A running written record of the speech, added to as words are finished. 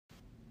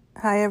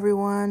Hi,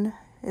 everyone.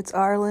 It's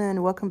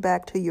Arlen. Welcome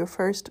back to Your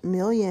First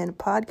Million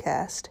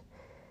podcast.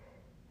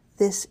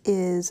 This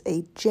is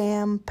a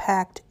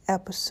jam-packed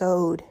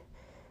episode.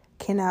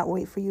 Cannot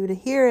wait for you to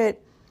hear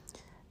it.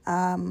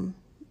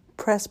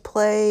 Press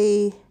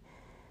play,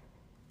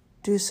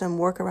 do some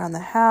work around the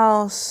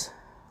house,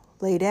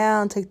 lay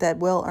down, take that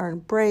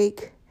well-earned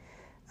break,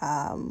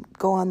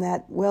 go on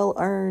that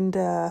well-earned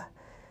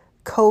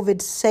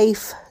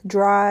COVID-safe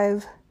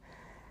drive,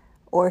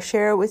 or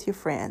share it with your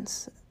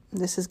friends.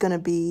 This is going to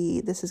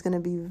be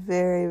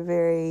very,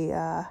 very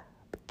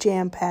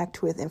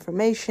jam-packed with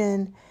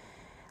information.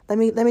 Let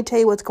me tell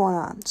you what's going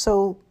on.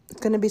 So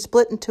it's going to be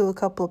split into a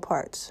couple of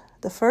parts.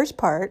 The first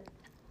part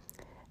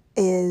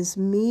is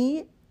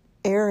me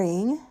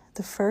airing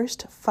the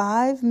first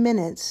 5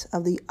 minutes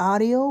of the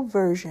audio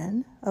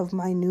version of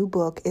my new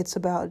book, It's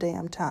About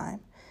Damn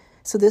Time.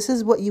 So this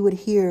is what you would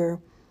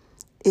hear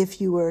if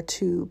you were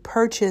to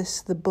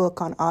purchase the book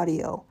on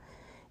audio.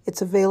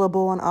 It's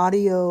available on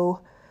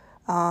audio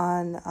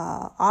on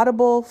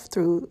Audible,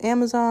 through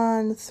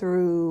Amazon,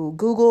 through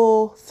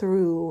Google,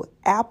 through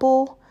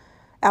Apple.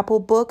 Apple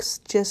Books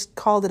just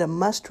called it a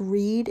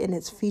must-read, and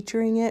it's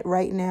featuring it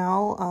right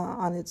now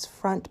on its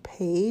front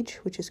page,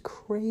 which is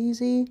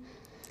crazy.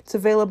 It's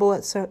available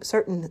at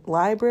certain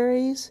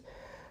libraries,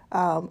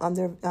 on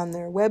their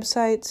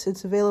websites.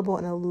 It's available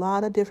in a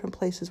lot of different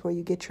places where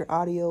you get your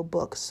audio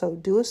books. So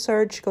do a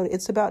search. Go to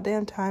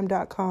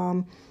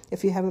itsaboutdamntime.com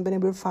if you haven't been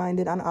able to find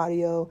it on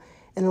audio,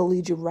 and it'll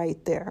lead you right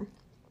there.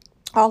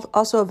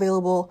 Also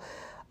available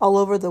all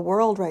over the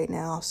world right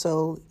now.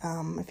 So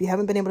if you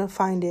haven't been able to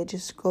find it,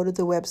 just go to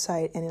the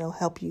website and it'll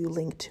help you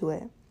link to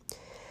it.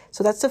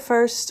 So that's the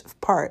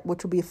first part,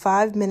 which will be a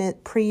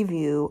 5-minute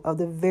preview of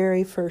the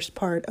very first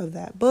part of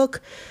that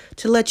book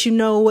to let you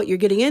know what you're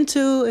getting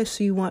into. If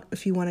you want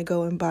to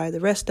go and buy the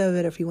rest of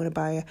it, or if you want to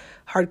buy a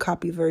hard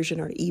copy version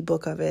or an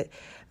ebook of it.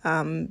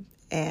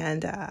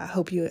 And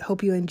hope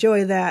you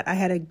enjoy that. I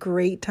had a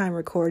great time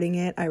recording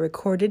it. I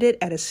recorded it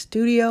at a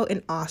studio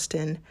in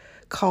Austin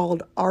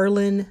called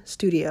Arlen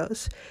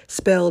Studios,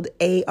 spelled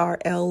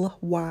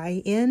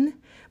Arlyn.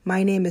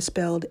 My name is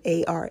spelled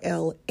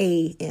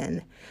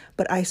Arlan.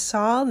 But I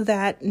saw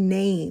that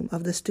name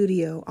of the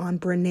studio on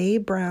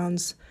Brene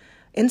Brown's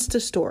Insta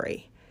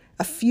story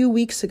a few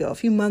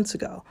months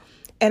ago.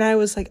 And I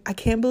was like, I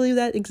can't believe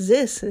that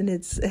exists. And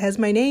it has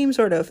my name,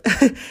 sort of.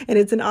 And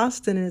it's in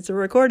Austin, and it's a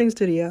recording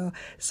studio.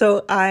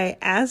 So I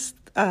asked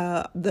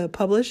the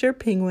publisher,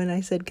 Penguin,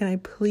 I said, can I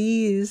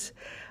please,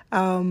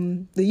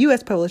 the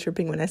U.S. publisher,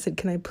 Penguin, I said,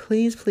 can I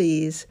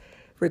please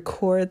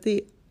record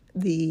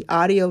the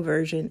audio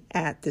version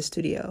at the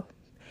studio?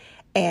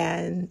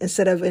 And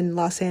instead of in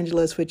Los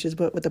Angeles, which is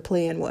what the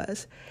plan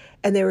was.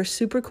 And they were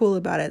super cool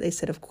about it. They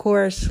said, of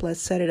course,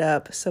 let's set it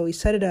up. So we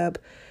set it up.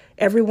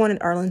 Everyone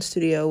at Arlen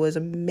Studio was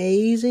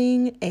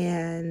amazing,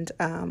 and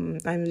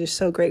I'm just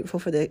so grateful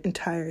for the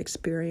entire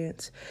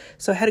experience.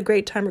 So I had a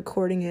great time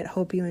recording it.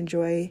 Hope you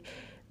enjoy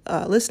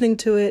listening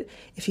to it.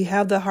 If you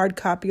have the hard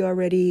copy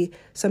already,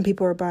 some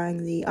people are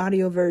buying the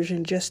audio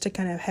version just to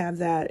kind of have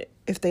that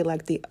if they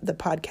like the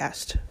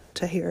podcast,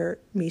 to hear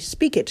me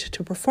speak it,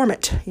 to perform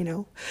it,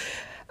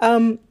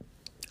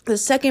 The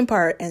second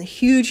part, and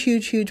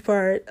huge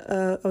part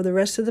of the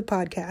rest of the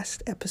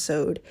podcast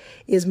episode,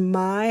 is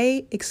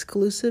my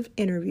exclusive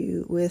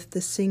interview with the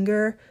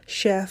singer,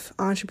 chef,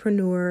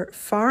 entrepreneur,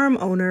 farm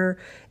owner,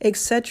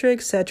 etc.,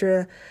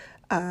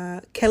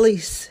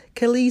 Kelis.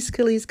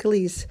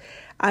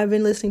 I've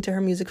been listening to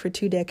her music for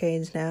 2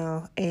 decades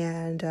now,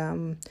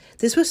 and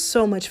this was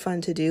so much fun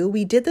to do.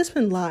 We did this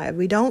one live.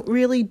 We don't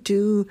really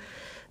do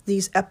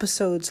these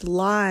episodes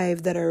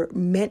live that are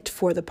meant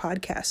for the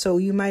podcast. So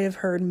you might have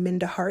heard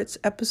Minda Hart's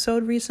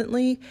episode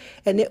recently,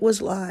 and it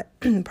was live,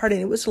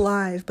 it was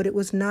live, but it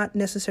was not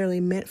necessarily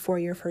meant for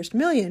Your First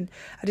Million.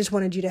 I just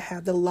wanted you to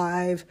have the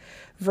live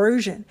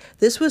version.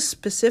 This was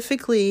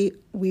specifically,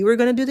 we were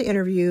going to do the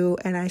interview,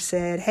 and I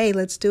said, hey,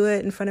 let's do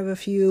it in front of a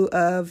few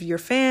of your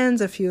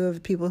fans, a few of the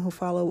people who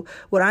follow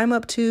what I'm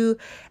up to.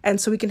 And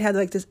so we can have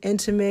like this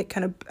intimate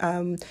kind of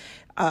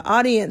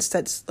audience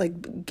that's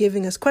like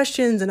giving us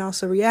questions and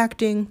also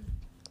reacting.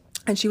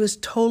 And she was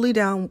totally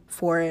down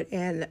for it,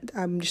 and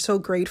I'm just so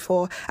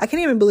grateful. I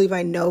can't even believe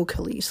I know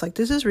Kelis. Like,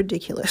 this is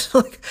ridiculous.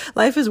 Like,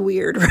 life is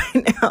weird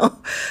right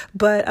now.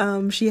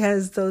 But she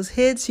has those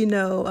hits,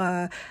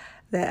 that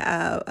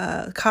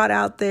Caught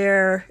Out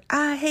There.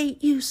 I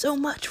hate you so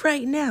much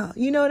right now.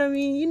 You know what I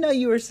mean?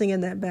 You were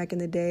singing that back in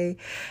the day.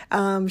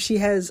 She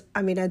has,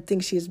 I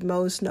think she's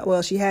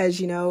she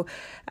has,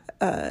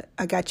 I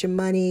Got Your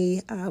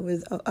Money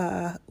with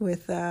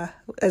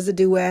as a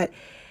duet.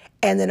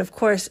 And then, of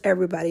course,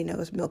 everybody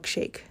knows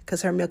Milkshake,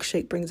 because her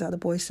Milkshake brings all the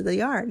boys to the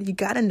yard. You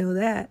got to know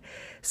that.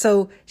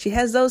 So she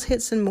has those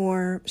hits and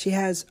more. She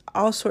has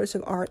all sorts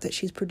of art that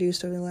she's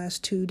produced over the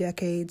last 2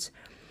 decades.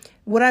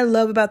 What I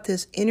love about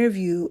this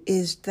interview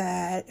is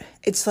that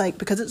it's like,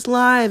 because it's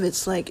live,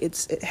 it's like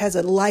it has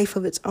a life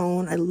of its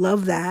own. I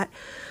love that.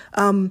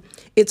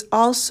 It's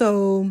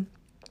also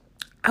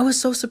I was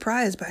so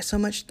surprised by so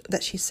much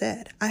that she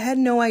said. I had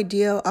no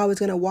idea I was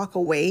going to walk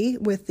away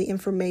with the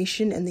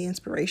information and the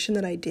inspiration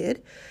that I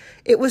did.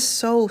 It was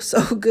so,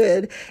 so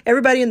good.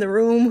 Everybody in the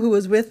room who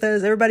was with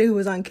us, everybody who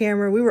was on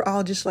camera, we were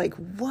all just like,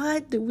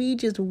 what did we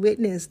just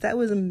witness? That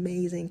was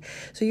amazing.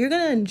 So you're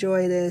going to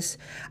enjoy this.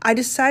 I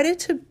decided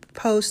to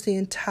post the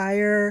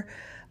entire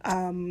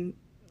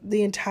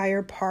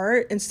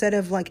part instead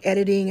of like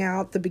editing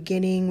out the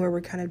beginning where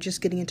we're kind of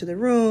just getting into the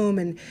room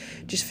and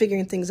just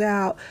figuring things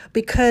out,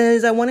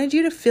 because I wanted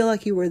you to feel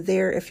like you were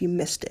there if you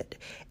missed it.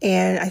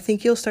 And I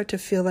think you'll start to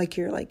feel like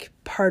you're like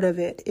part of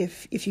it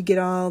if you get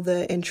all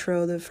the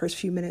intro, the first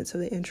few minutes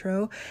of the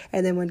intro,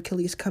 and then when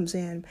Khalees comes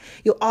in.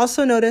 You'll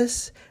also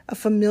notice a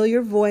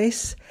familiar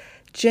voice,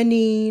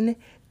 Janine.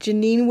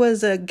 Janine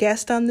was a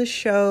guest on the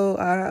show,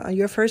 on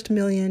Your First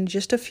Million,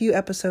 just a few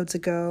episodes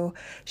ago.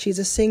 She's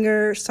a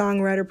singer,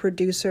 songwriter,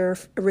 producer,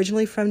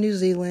 originally from New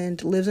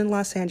Zealand, lives in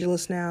Los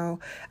Angeles now.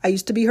 I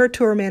used to be her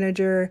tour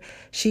manager.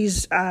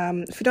 She's,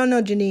 if you don't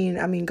know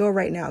Janine, I mean, go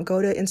right now.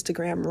 Go to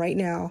Instagram right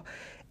now,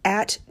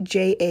 at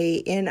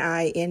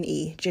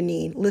JANINE,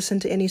 Janine.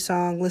 Listen to any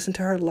song. Listen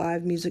to her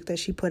live music that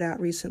she put out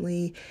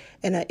recently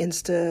in an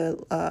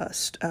Insta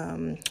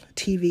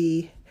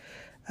TV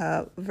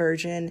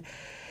version.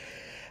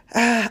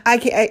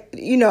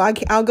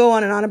 I'll go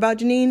on and on about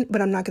Janine,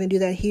 but I'm not going to do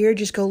that here.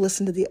 Just go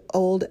listen to the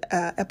old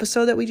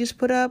episode that we just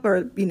put up,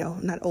 or,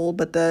 not old,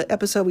 but the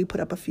episode we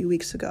put up a few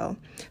weeks ago.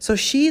 So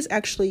she's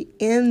actually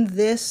in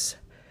this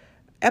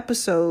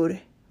episode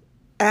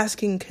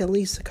asking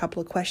Khalees a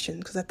couple of questions,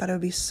 because I thought it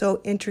would be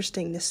so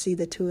interesting to see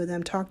the two of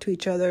them talk to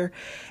each other,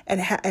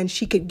 and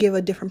she could give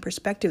a different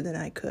perspective than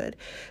I could.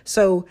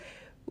 So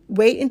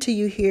wait until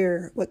you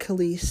hear what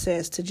Khalees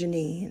says to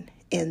Janine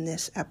in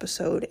this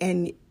episode.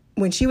 And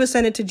when she was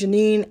saying it to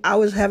Janine, I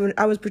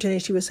was pretending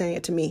she was saying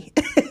it to me.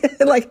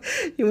 Like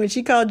when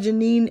she called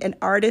Janine an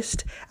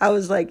artist, I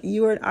was like,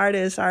 you are an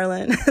artist,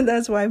 Arlen.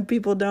 That's why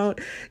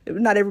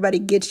not everybody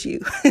gets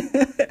you.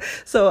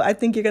 So I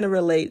think you're going to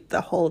relate the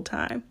whole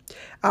time.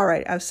 All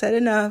right, I've said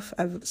enough.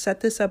 I've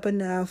set this up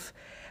enough.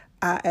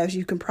 As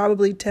you can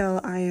probably tell,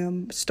 I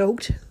am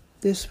stoked.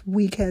 This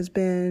week has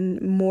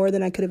been more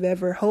than I could have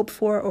ever hoped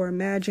for or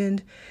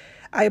imagined.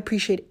 I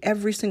appreciate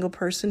every single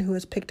person who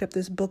has picked up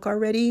this book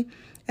already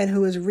and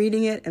who is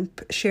reading it and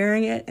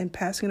sharing it and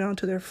passing it on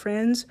to their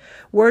friends.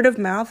 Word of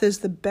mouth is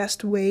the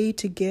best way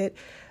to get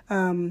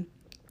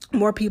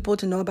more people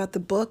to know about the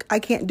book. I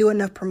can't do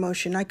enough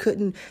promotion. You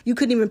couldn't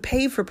even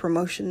pay for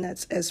promotion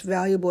that's as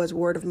valuable as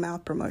word of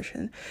mouth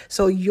promotion.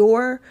 So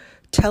your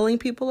telling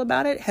people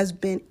about it has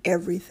been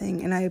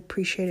everything, and I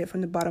appreciate it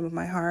from the bottom of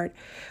my heart.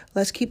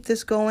 Let's keep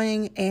this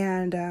going,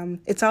 and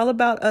it's all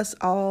about us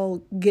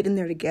all getting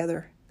there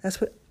together. That's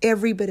what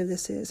every bit of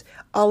this is.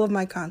 All of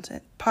my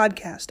content,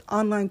 podcast,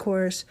 online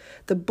course,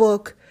 the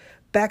book,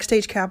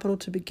 Backstage Capital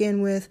to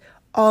begin with,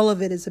 all of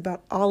it is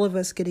about all of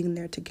us getting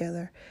there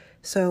together.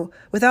 So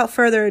without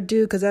further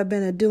ado, because I've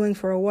been doing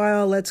for a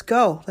while, let's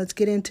go. Let's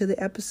get into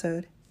the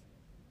episode.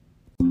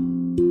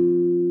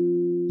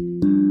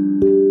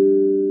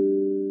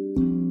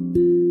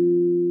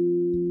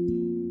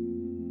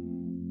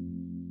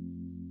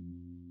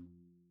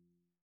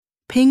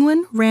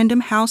 Penguin Random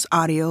House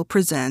Audio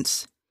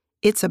presents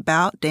It's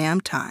About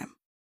Damn Time.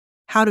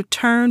 How to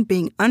Turn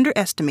Being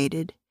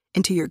Underestimated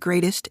into Your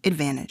Greatest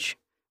Advantage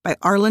by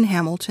Arlen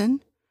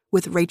Hamilton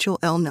with Rachel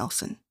L.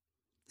 Nelson.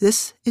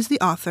 This is the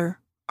author,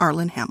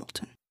 Arlen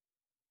Hamilton.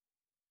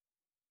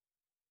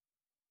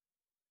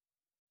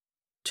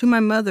 To my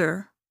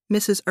mother,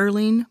 Mrs.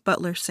 Erlene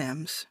Butler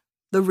Sims,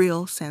 the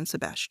real San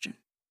Sebastian.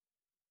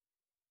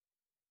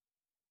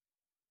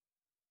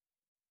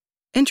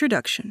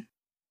 Introduction.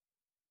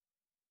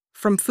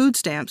 From food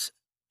stamps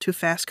to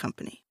fast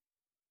company.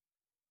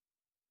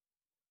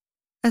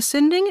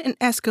 Ascending an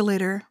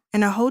escalator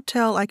in a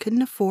hotel I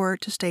couldn't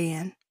afford to stay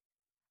in,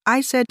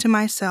 I said to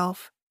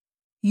myself,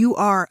 "You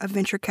are a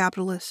venture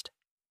capitalist.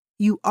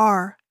 You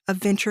are a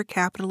venture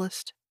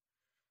capitalist."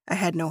 I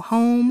had no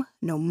home,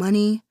 no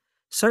money,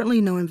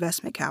 certainly no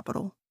investment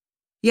capital.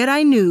 Yet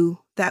I knew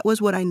that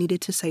was what I needed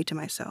to say to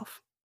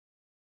myself.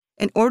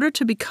 In order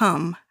to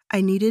become,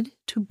 I needed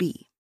to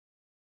be.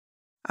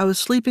 I was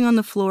sleeping on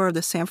the floor of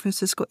the San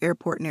Francisco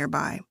airport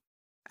nearby.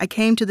 I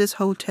came to this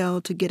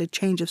hotel to get a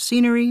change of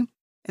scenery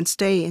and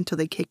stay until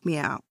they kicked me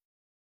out.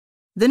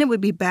 Then it would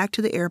be back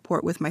to the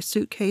airport with my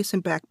suitcase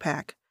and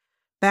backpack,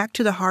 back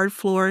to the hard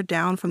floor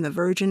down from the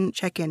Virgin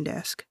check-in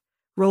desk,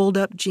 rolled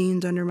up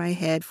jeans under my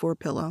head for a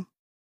pillow.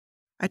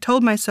 I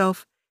told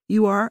myself,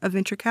 "You are a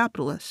venture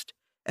capitalist,"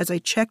 as I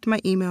checked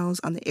my emails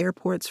on the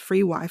airport's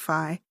free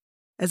Wi-Fi,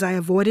 as I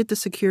avoided the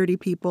security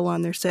people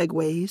on their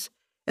Segways,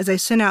 as I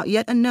sent out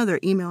yet another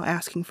email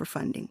asking for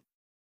funding.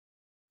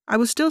 I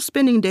was still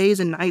spending days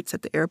and nights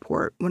at the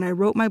airport when I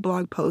wrote my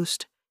blog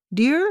post,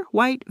 "Dear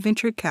White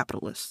Venture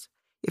Capitalists,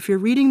 if you're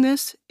reading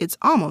this, it's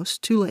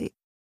almost too late,"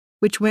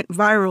 which went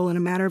viral in a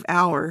matter of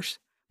hours,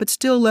 but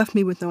still left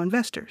me with no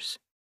investors.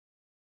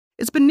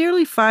 It's been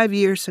nearly 5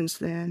 years since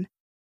then,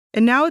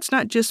 and now it's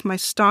not just my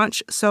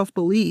staunch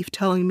self-belief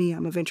telling me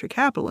I'm a venture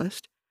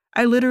capitalist.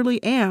 I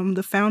literally am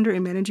the founder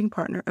and managing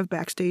partner of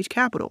Backstage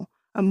Capital,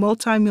 a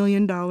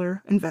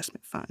multi-million-dollar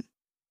investment fund.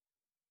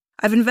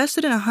 I've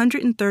invested in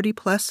 130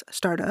 plus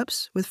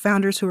startups with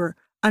founders who are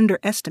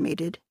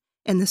underestimated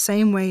in the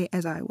same way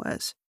as I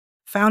was.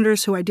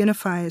 Founders who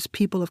identify as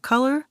people of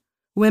color,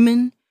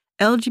 women,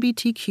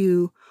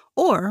 LGBTQ,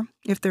 or,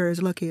 if they're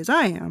as lucky as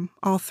I am,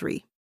 all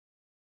three.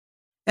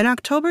 In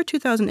October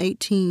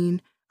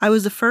 2018, I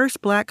was the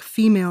first Black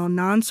female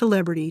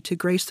non-celebrity to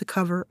grace the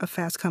cover of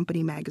Fast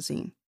Company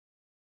magazine.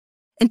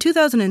 In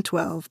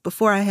 2012,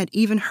 before I had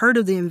even heard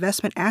of the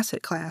investment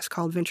asset class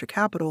called venture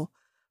capital,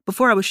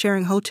 before I was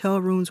sharing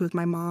hotel rooms with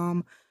my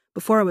mom,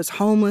 before I was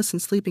homeless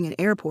and sleeping in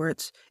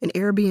airports, in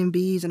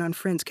Airbnbs, and on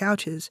friends'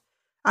 couches,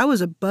 I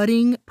was a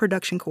budding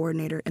production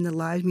coordinator in the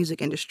live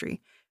music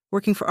industry,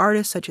 working for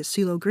artists such as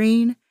CeeLo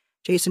Green,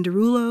 Jason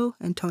Derulo,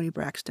 and Toni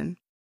Braxton.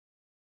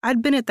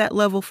 I'd been at that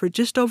level for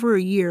just over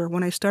a year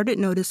when I started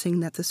noticing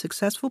that the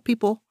successful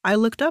people I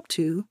looked up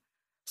to,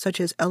 such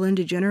as Ellen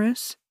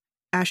DeGeneres,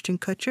 Ashton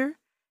Kutcher,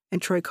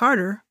 and Troy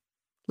Carter,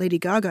 Lady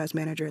Gaga's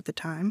manager at the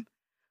time,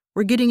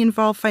 were getting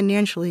involved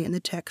financially in the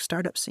tech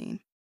startup scene.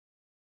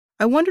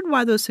 I wondered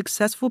why those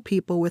successful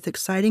people with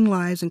exciting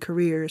lives and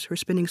careers were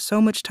spending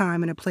so much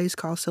time in a place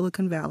called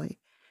Silicon Valley,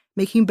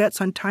 making bets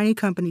on tiny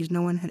companies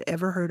no one had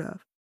ever heard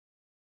of.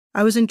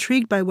 I was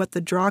intrigued by what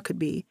the draw could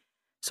be,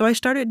 so I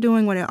started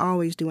doing what I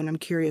always do when I'm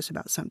curious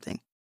about something.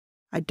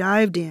 I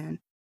dived in,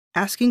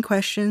 asking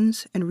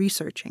questions and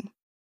researching.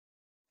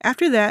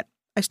 After that,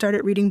 I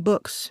started reading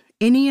books,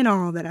 any and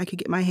all that I could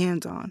get my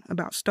hands on,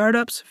 about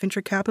startups,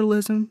 venture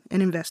capitalism,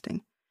 and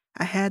investing.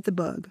 I had the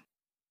bug.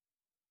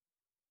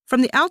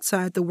 From the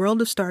outside, the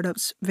world of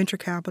startups, venture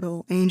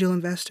capital, angel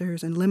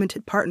investors, and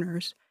limited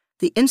partners,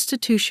 the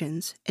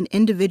institutions and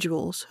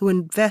individuals who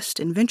invest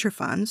in venture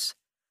funds,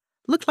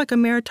 looked like a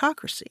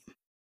meritocracy.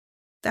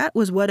 That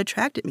was what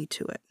attracted me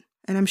to it,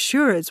 and I'm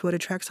sure it's what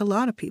attracts a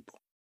lot of people.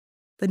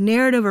 The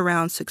narrative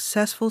around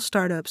successful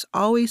startups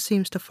always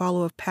seems to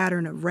follow a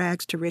pattern of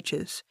rags to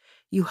riches.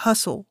 You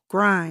hustle,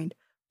 grind,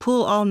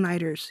 pull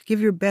all-nighters,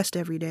 give your best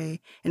every day,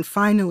 and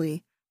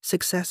finally,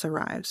 success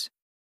arrives.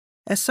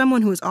 As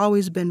someone who has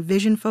always been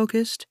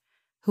vision-focused,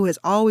 who has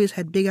always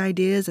had big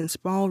ideas and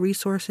small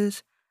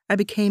resources, I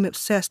became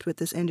obsessed with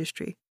this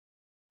industry.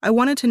 I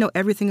wanted to know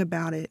everything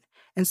about it,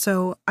 and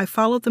so I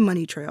followed the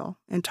money trail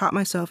and taught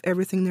myself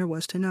everything there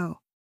was to know.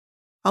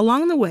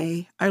 Along the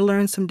way, I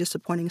learned some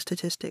disappointing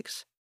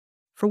statistics.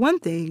 For one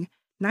thing,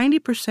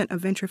 90%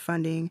 of venture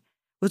funding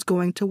was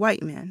going to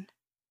white men.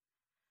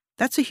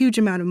 That's a huge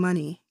amount of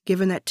money,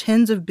 given that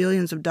tens of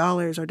billions of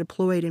dollars are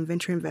deployed in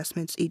venture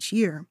investments each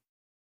year.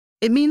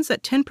 It means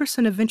that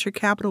 10% of venture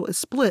capital is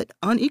split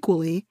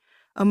unequally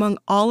among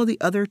all of the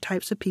other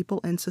types of people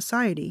in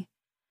society.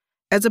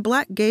 As a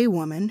Black gay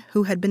woman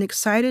who had been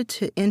excited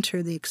to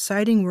enter the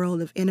exciting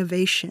world of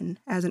innovation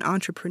as an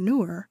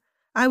entrepreneur,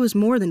 I was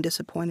more than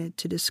disappointed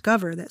to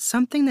discover that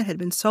something that had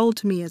been sold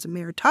to me as a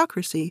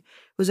meritocracy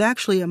was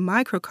actually a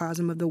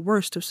microcosm of the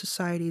worst of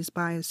society's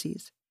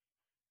biases.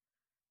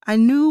 I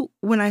knew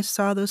when I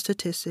saw those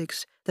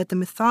statistics that the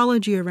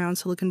mythology around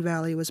Silicon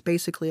Valley was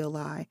basically a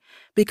lie,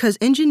 because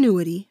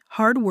ingenuity,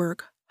 hard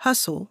work,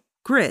 hustle,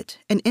 grit,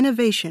 and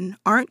innovation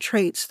aren't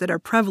traits that are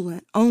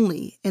prevalent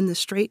only in the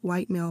straight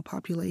white male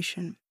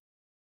population.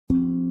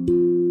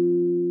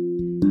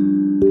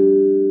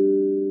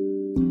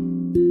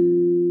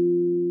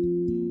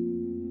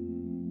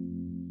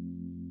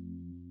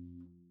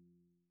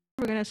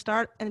 We're going to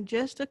start in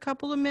just a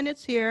couple of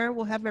minutes here.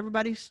 We'll have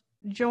everybody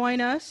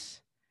join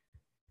us.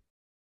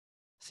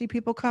 See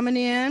people coming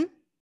in.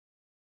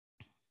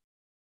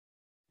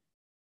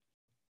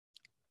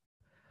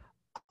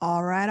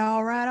 All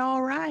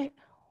right.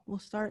 We'll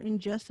start in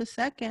just a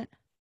second.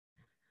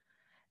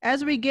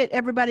 As we get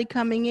everybody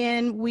coming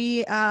in,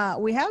 we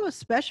have a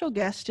special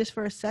guest just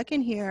for a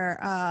second here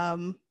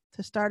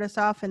to start us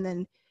off and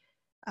then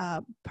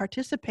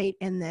participate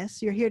in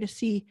this. You're here to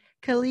see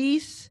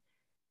Kelis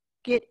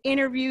get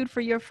interviewed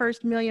for your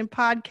first million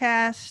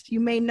podcast. You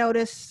may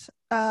notice,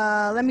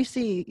 let me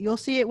see. You'll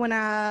see it when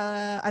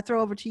I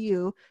throw over to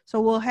you.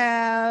 So we'll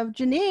have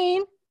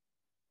Janine.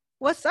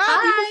 What's up?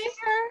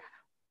 Hi.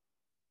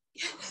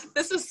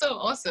 This is so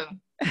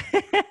awesome.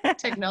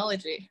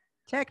 Technology.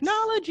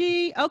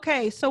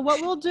 Okay, so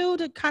what we'll do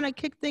to kind of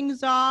kick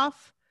things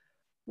off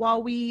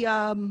while we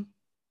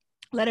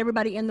let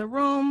everybody in the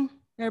room,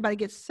 everybody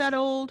get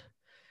settled.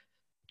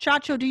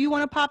 Chacho, do you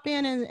want to pop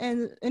in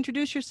and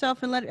introduce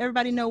yourself and let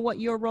everybody know what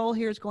your role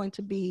here is going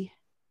to be?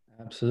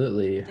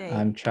 Absolutely. Today.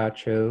 I'm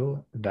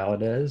Chacho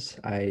Valdez.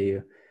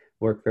 I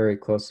work very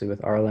closely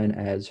with Arlen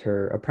as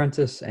her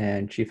apprentice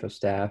and chief of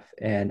staff,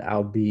 and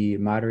I'll be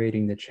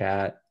moderating the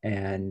chat.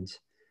 And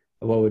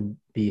what would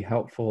be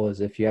helpful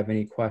is if you have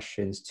any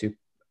questions to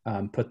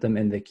put them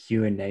in the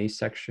Q&A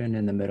section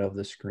in the middle of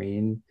the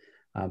screen.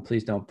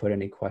 Please don't put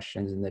any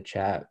questions in the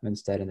chat,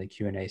 instead in the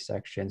Q&A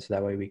section, so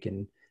that way we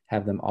can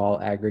have them all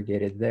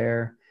aggregated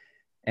there.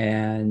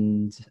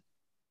 And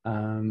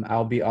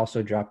I'll be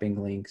also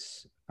dropping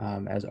links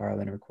as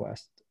Arlen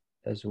requests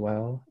as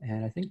well.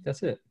 And I think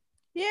that's it.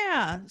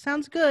 Yeah,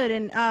 sounds good.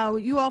 And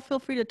you all feel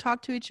free to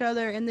talk to each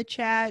other in the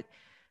chat.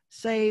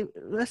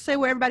 Let's say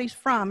where everybody's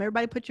from.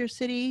 Everybody put your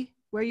city,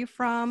 where you're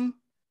from.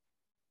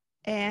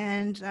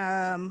 And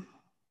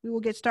we will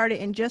get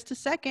started in just a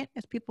second.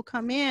 As people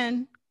come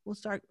in, we'll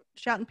start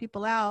shouting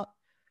people out.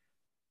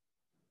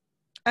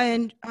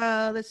 And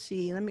let's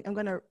see, I'm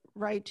going to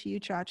write to you,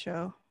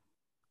 Chacho.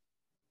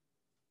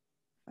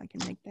 If I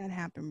can make that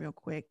happen real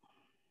quick.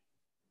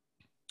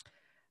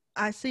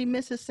 I see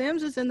Mrs.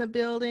 Sims is in the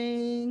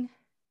building.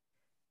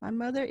 My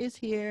mother is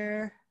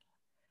here.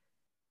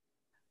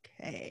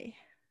 Okay.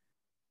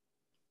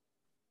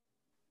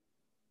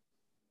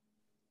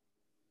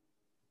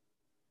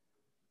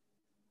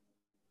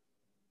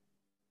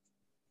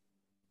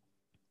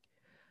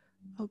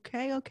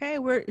 Okay.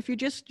 If you're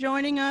just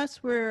joining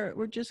us, we're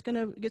just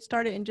gonna get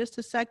started in just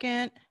a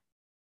second.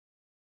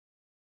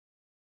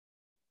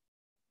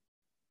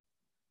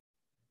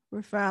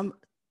 We're from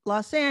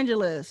Los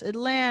Angeles,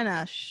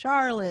 Atlanta,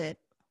 Charlotte,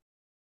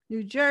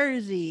 New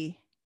Jersey,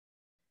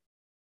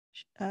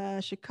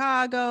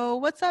 Chicago.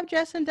 What's up,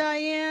 Jess and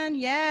Diane?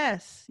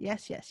 Yes.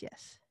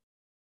 Mrs.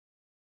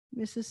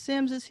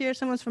 Sims is here.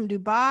 Someone's from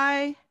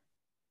Dubai.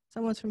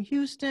 Someone's from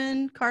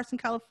Houston, Carson,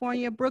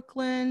 California,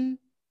 Brooklyn,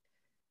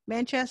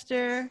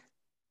 Manchester.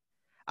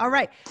 All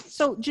right.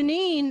 So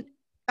Janine,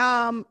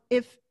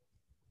 if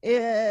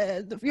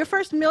your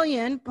first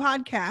million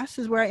podcast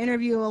is where I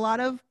interview a lot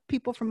of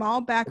people from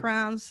all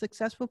backgrounds,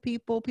 successful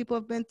people who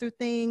have been through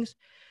things,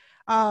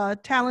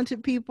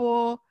 talented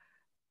people.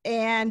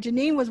 And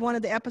Janine was one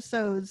of the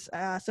episodes.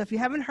 So if you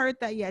haven't heard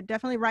that yet,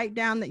 definitely write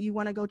down that you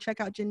want to go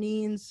check out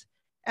Janine's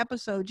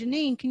episode.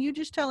 Janine, can you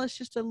just tell us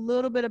just a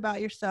little bit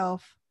about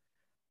yourself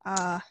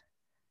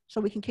so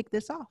we can kick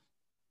this off?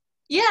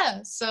 Yeah,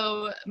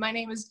 so my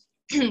name is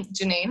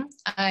Janine.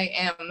 I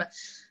am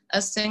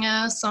a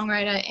singer,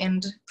 songwriter,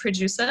 and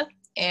producer,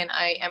 and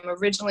I am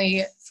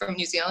originally from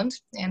New Zealand,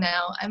 and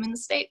now I'm in the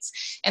States.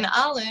 And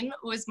Arlen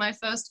was my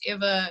first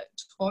ever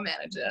tour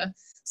manager,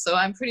 so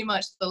I'm pretty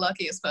much the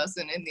luckiest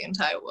person in the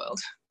entire world.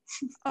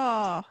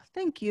 Oh,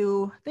 thank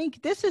you.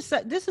 This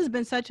has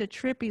been such a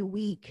trippy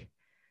week.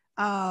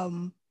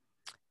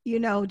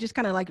 Just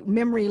kind of like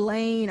memory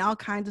lane, all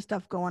kinds of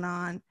stuff going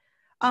on.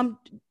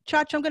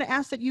 Chacho, I'm going to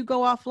ask that you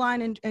go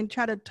offline and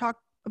try to talk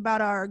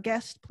about our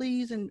guest,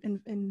 please,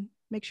 and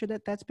make sure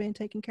that that's being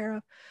taken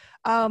care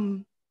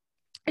of.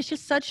 It's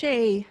just such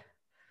a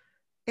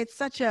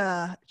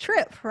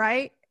trip,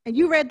 right? And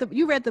you read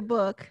the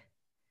book.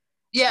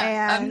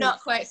 Yeah, I'm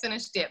not quite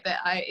finished yet, but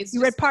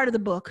you read part of the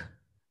book.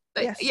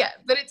 But, yes. Yeah,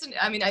 but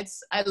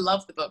I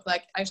love the book.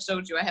 Like I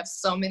showed you, I have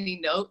so many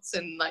notes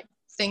and like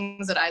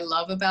things that I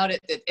love about it,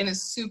 and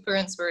it's super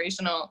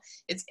inspirational.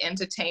 It's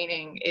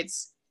entertaining.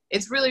 It's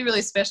really,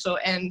 really special.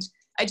 And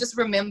I just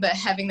remember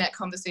having that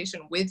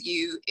conversation with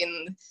you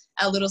in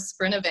our little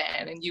Sprinter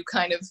van, and you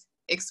kind of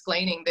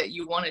explaining that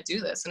you want to do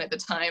this. And at the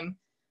time,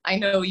 I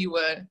know you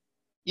were,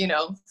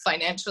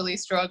 financially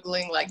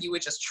struggling, like you were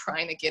just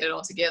trying to get it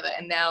all together.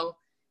 And now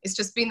it's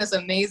just been this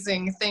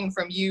amazing thing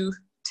from you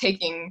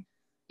taking,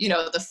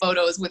 the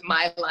photos with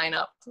my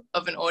lineup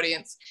of an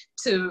audience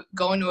to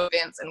going to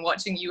events and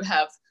watching you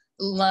have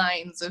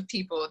lines of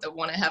people that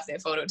want to have their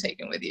photo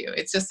taken with you.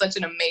 It's just such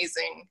an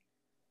amazing,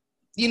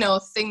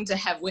 thing to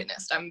have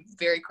witnessed. I'm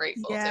very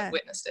grateful to have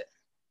witnessed it.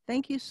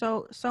 Thank you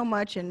so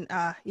much. And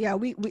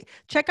we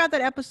check out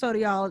that episode,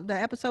 y'all. The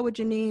episode with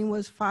Janine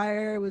was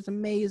fire. It was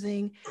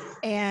amazing.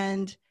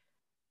 And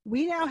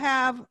we now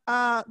have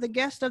the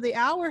guest of the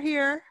hour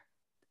here.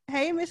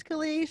 Hey, Miss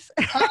Khalees.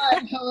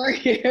 Hi, how are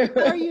you?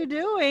 How are you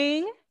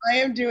doing? I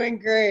am doing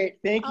great.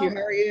 Thank you. How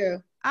are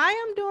you? I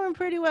am doing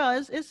pretty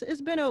well.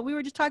 It's been we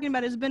were just talking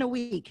about it's been a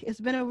week. It's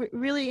been a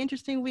really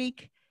interesting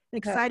week, an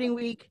exciting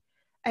week.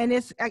 And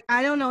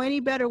I don't know any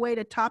better way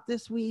to top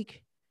this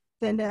week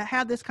than to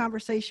have this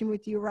conversation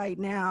with you right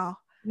now.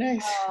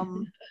 Nice.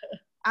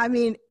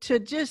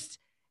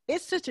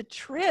 It's such a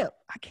trip.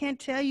 I can't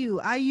tell you.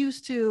 I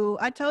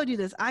told you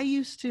this. I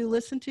used to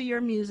listen to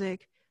your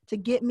music to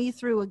get me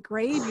through a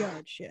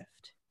graveyard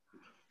shift.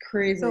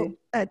 Crazy. So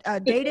a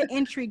data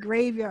entry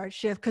graveyard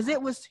shift. Because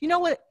it was, you know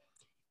what?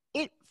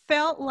 It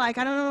felt like,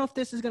 I don't know if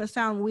this is going to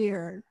sound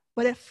weird,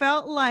 but it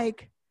felt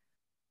like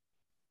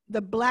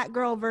the Black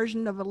girl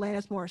version of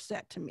Alanis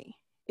Morissette to me.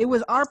 It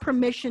was our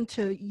permission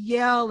to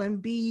yell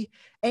and be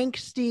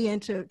angsty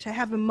and to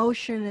have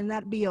emotion and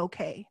that be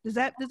okay. Does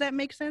that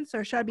make sense,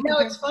 or should I be? No,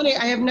 it's funny.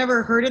 I have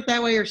never heard it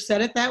that way or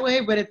said it that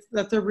way, but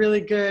that's a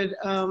really good.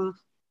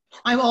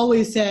 I'm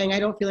always saying I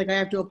don't feel like I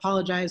have to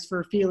apologize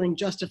for feeling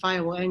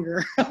justifiable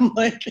anger. I'm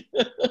like,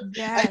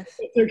 yes,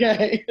 it's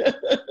okay.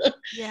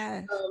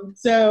 Yes.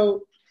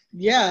 So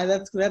yeah,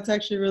 that's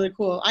actually really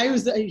cool. I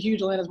was a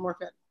huge Alanis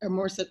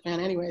Morissette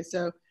fan anyway,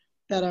 so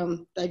that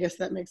I guess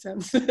that makes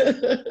sense.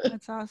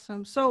 That's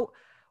awesome. So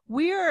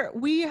we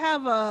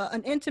have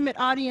an intimate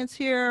audience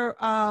here.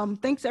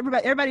 Thanks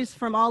everybody. Everybody's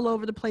from all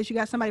over the place. You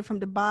got somebody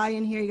from Dubai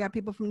in here. You got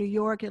people from New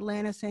York,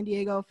 Atlanta, San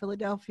Diego,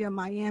 Philadelphia,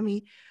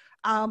 Miami.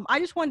 I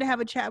just wanted to have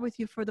a chat with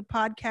you for the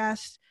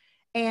podcast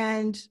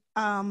and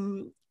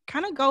kind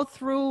kind of go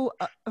through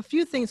a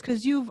few things,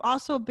 because you've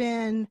also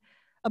been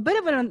a bit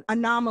of an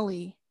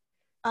anomaly,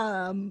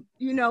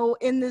 you know,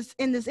 in this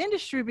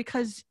industry,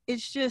 because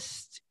it's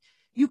just,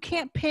 you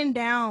can't pin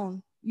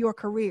down your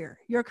career.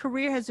 Your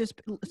career has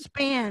just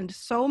spanned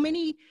so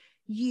many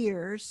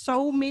years,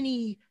 so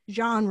many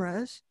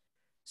genres,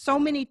 so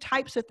many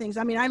types of things.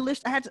 I mean, I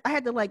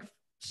had to like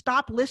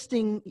stop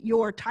listing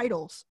your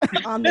titles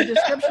on the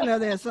description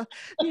of this,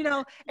 you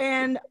know,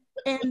 and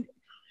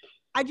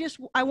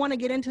I want to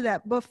get into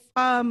that. But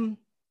to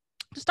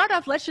start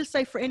off, let's just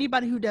say, for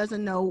anybody who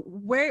doesn't know,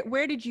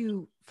 where did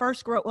you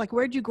first grow? Like,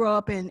 where did you grow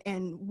up,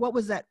 and what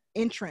was that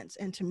entrance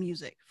into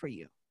music for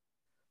you?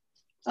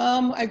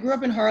 I grew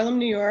up in Harlem,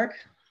 New York.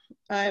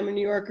 I'm a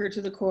New Yorker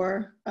to the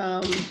core.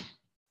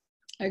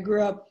 I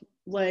grew up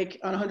like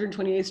on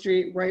 128th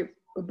Street, right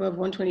above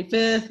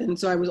 125th. And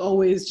so I was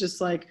always just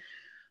like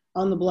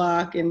on the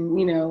block. And,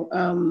 you know,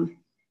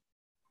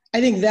 I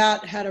think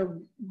that had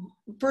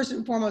first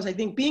and foremost, I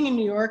think being in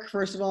New York,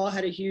 first of all,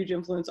 had a huge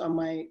influence on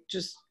my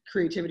just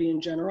creativity in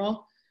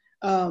general.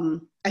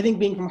 I think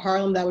being from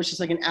Harlem, that was just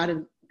like an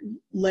added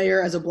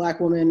layer as a Black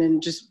woman,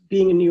 and just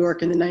being in New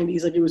York in the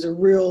 90s, like it was a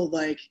real,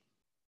 like,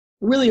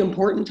 really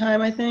important time,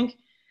 I think.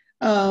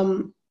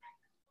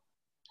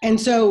 And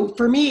so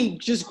for me,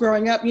 just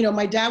growing up, you know,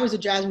 my dad was a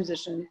jazz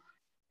musician.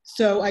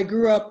 So I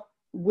grew up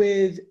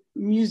with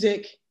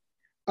music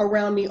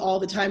around me all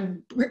the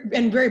time,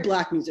 and very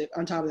Black music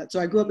on top of that. So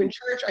I grew up in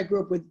church, I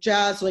grew up with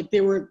jazz, so like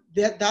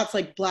that's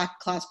like Black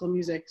classical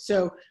music.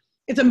 So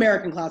it's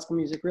American classical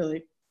music,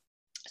 really.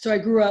 So I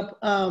grew up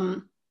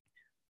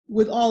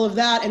with all of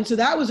that. And so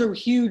that was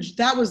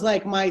that was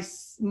like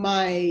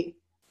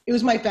it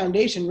was my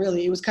foundation,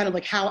 really. It was kind of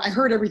like how I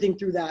heard everything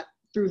through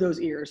those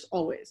ears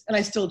always. And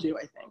I still do,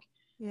 I think.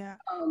 Yeah.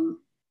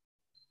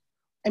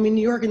 I mean,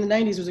 New York in the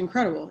 90s was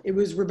incredible. It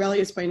was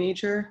rebellious by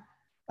nature.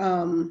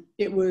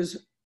 It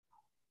was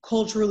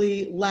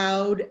culturally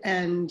loud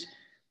and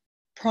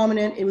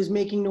prominent. It was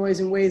making noise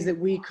in ways that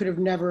we could have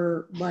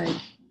never, like,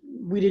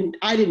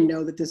 I didn't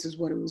know that this is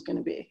what it was going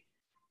to be.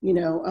 You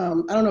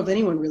know, I don't know if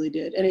anyone really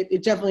did. And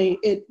it definitely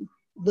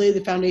laid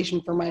the foundation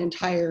for my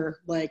entire,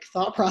 like,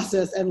 thought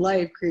process and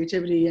life,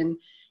 creativity, and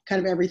kind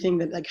of everything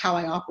that, like, how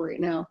I operate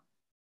now.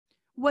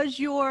 Was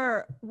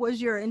your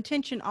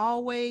intention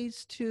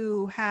always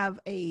to have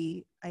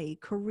a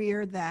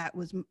career that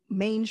was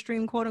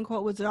mainstream, quote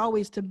unquote? Was it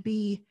always to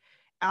be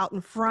out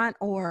in front,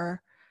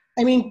 or?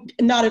 I mean,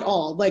 not at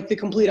all. Like, the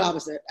complete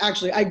opposite.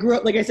 Actually, I grew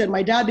up, like I said,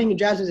 my dad being a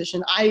jazz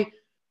musician, I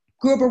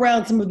grew up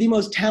around some of the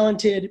most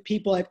talented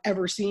people I've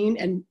ever seen,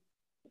 and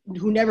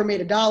who never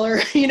made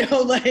 $1, you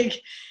know,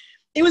 like,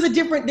 it was a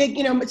different thing,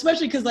 you know,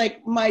 especially because,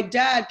 like, my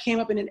dad came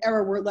up in an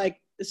era where, like,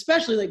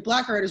 especially, like,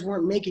 Black artists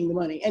weren't making the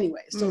money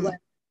anyway. So like,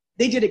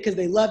 they did it because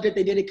they loved it.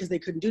 They did it because they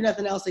couldn't do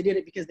nothing else. They did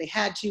it because they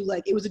had to.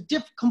 Like, it was a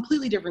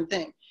completely different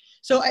thing.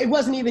 So it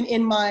wasn't even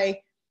in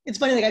it's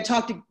funny, like, I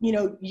talk to, you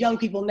know, young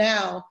people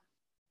now,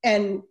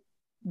 and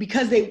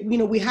because they, you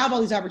know, we have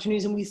all these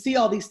opportunities and we see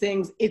all these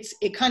things,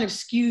 it kind of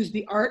skews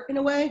the art in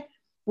a way.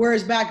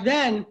 Whereas back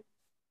then,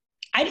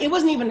 it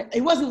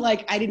wasn't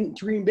like I didn't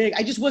dream big.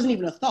 I just wasn't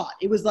even a thought.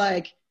 It was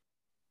like,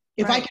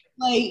 if I could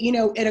play, you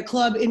know, at a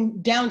club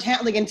in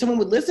downtown, like, and someone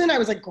would listen, I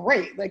was like,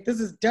 great, like, this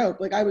is dope.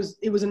 Like,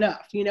 it was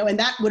enough, you know, and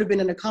that would have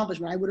been an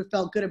accomplishment. I would have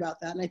felt good about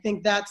that. And I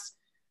think that's,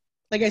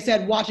 like I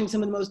said, watching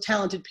some of the most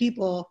talented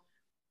people,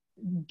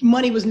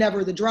 money was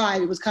never the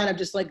drive. It was kind of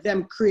just like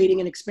them creating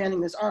and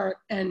expanding this art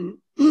and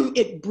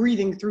it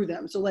breathing through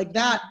them. So like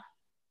that,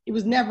 it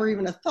was never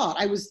even a thought.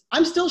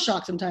 I'm still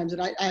shocked sometimes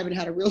that I haven't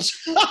had a real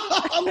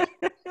job.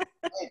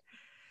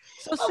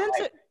 So since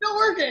it's still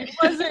working.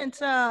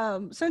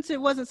 Since it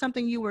wasn't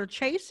something you were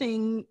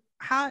chasing,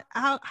 how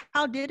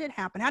did it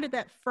happen? How did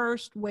that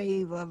first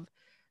wave of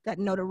that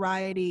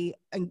notoriety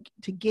and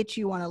to get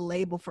you on a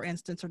label, for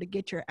instance, or to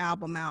get your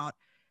album out,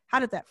 how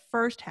did that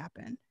first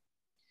happen?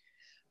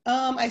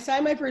 I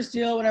signed my first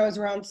deal when I was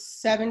around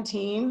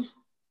 17.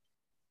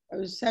 I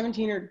was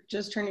 17 or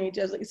just turning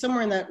 18, I was like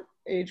somewhere in that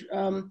age.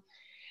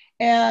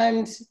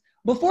 And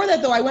before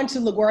that, though, I went to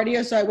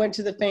LaGuardia, so I went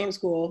to the Fame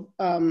School,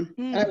 and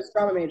I was a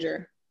drama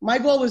major. My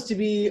goal was to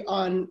be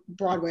on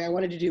Broadway. I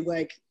wanted to do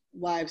like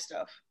live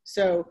stuff.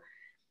 So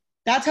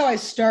that's how I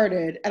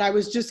started. And I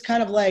was just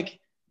kind of like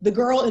the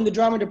girl in the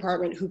drama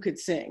department who could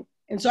sing.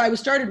 And so I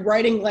started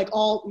writing like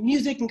all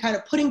music and kind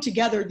of putting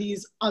together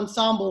these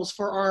ensembles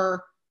for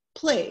our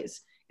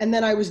plays. And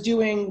then I was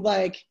doing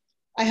like,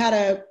 I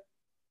don't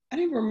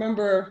even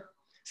remember,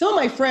 some of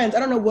my friends, I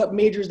don't know what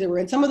majors they were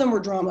in. Some of them were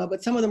drama,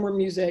 but some of them were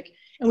music.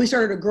 And we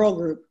started a girl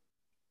group.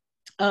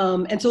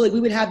 And so like we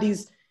would have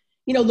these,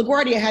 you know,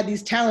 LaGuardia had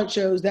these talent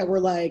shows that were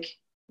like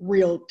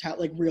real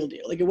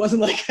deal. Like it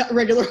wasn't like a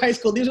regular high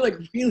school. These were like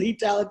really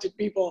talented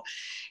people,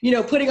 you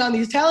know, putting on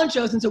these talent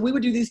shows. And so we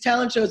would do these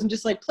talent shows and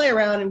just like play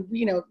around and,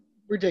 you know,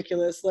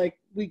 ridiculous. Like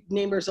we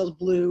named ourselves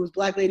Blue, it was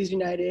Black Ladies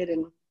United.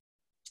 And,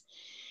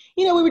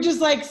 you know, we would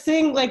just like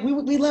sing, like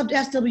we loved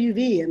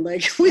SWV and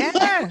like,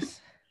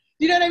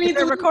 You know what I mean? Is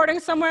there a recording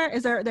somewhere?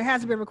 There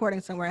has to be a recording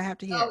somewhere. I have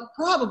to hear.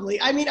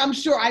 Probably. I mean, I'm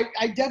sure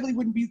I definitely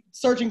wouldn't be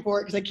searching for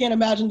it because I can't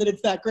imagine that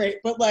it's that great.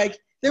 But like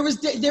it was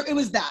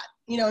that,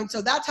 you know, and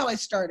so that's how I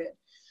started.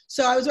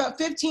 So I was about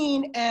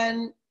 15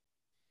 and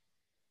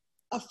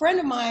a friend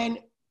of mine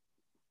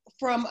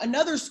from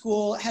another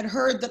school had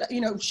heard that,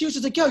 you know, she was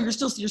just like, yo, you're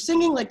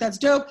singing, like that's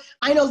dope.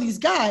 I know these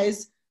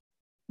guys.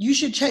 You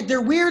should check.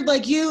 They're weird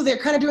like you. They're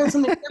kind of doing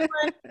something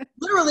different.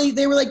 Literally,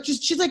 they were like,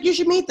 she's like, you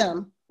should meet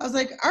them. I was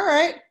like, all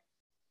right.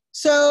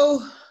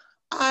 So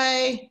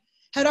I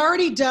had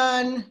already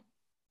done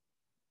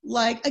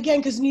like, again,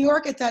 because New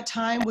York at that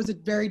time was a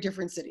very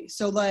different city.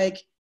 So like,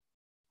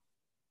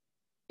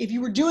 if you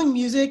were doing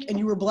music and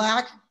you were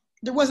Black,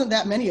 there wasn't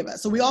that many of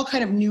us. So we all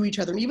kind of knew each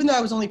other. And even though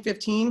I was only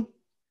 15,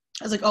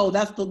 I was like, oh,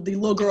 that's the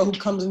little girl who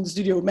comes in the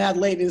studio mad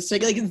late.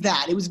 Like it's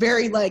that. It was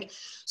very like,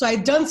 so I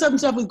had done some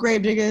stuff with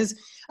Gravediggaz.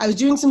 I was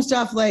doing some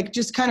stuff like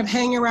just kind of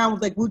hanging around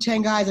with like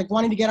Wu-Tang guys, like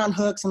wanting to get on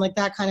hooks and like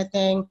that kind of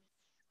thing.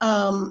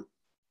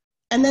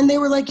 And then they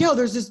were like, yo,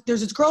 there's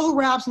this girl who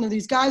raps and there are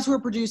these guys who are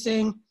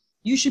producing.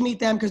 You should meet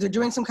them because they're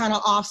doing some kind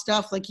of off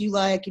stuff like you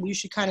like, and you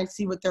should kind of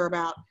see what they're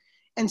about.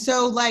 And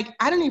so like,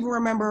 I don't even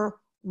remember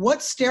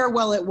what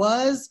stairwell it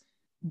was,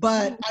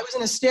 but I was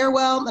in a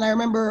stairwell and I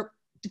remember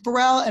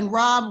Pharrell and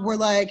Rob were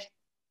like,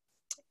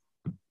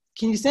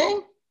 can you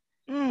sing?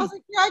 I was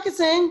like, yeah, I can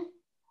sing.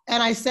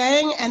 And I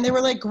sang and they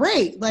were like,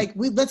 great. Like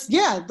let's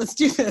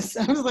do this.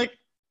 I was like,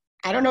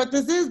 I don't know what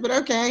this is, but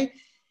okay.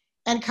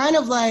 And kind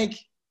of like,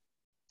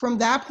 from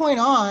that point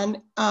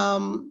on,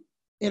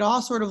 it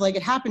all sort of like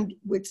it happened.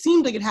 It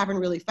seemed like it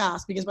happened really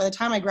fast because by the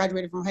time I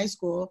graduated from high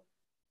school,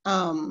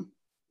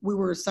 we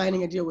were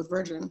signing a deal with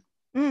Virgin.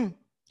 And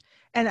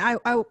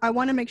I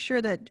want to make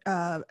sure that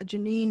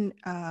Janine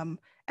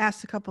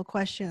asked a couple of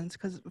questions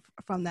because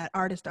from that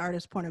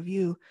artist-to-artist point of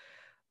view.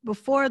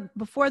 Before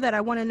that,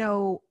 I want to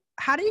know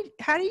how do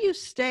you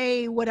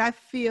stay what I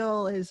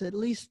feel is at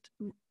least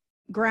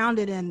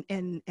grounded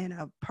in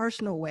a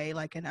personal way,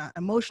 like in an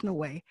emotional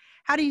way.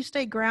 How do you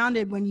stay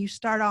grounded when you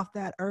start off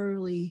that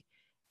early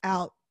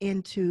out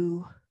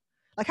into,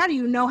 like, how do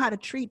you know how to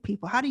treat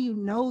people? How do you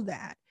know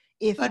that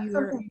if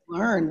you're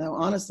learn though,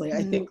 honestly,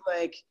 I think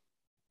like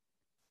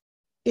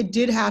it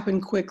did happen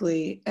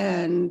quickly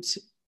and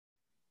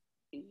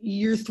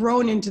you're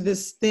thrown into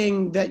this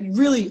thing that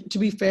really, to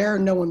be fair,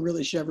 no one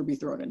really should ever be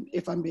thrown in,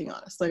 if I'm being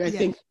honest. Like, I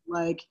think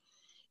like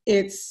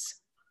it's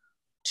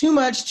too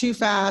much, too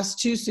fast,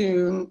 too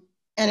soon.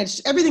 And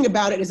it's everything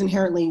about it is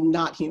inherently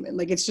not human.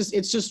 Like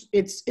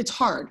it's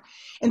hard.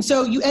 And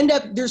so you end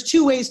up, there's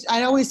two ways.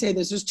 I always say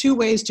this, there's two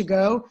ways to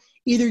go.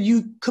 Either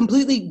you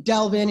completely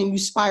delve in and you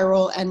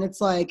spiral and it's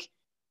like,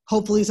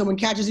 hopefully someone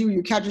catches you,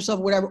 you catch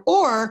yourself, whatever,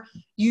 or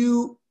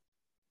you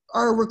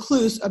are a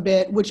recluse a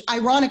bit, which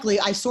ironically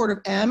I sort of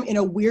am in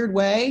a weird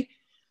way.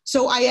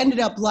 So I ended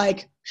up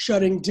like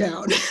shutting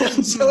down.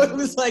 So it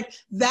was like,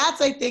 that's,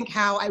 I think,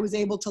 how I was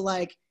able to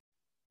like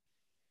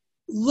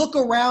look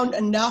around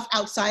enough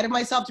outside of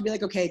myself to be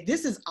like, okay,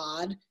 this is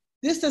odd.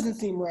 This doesn't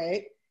seem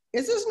right.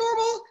 Is this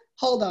normal?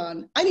 Hold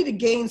on. I need to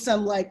gain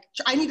some, like,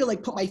 I need to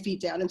like put my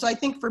feet down. And so I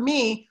think for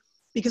me,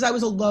 because I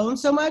was alone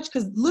so much,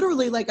 because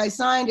literally like I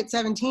signed at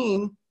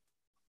 17,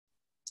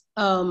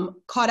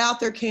 Caught Out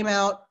There came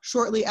out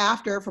shortly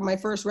after from my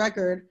first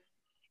record.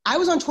 I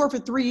was on tour for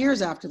 3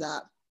 years after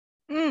that.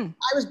 I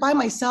was by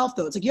myself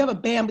though. It's like you have a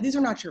band, but these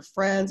are not your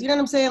friends. You know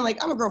what I'm saying?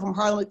 Like I'm a girl from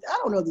Harlem. Like, I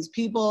don't know these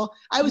people.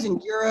 I was in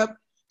Europe.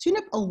 So you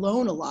end up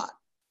alone a lot.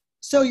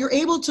 So you're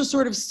able to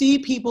sort of see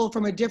people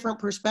from a different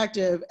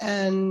perspective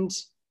and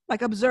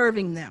like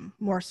observing them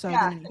more so than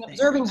anything. And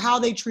observing how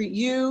they treat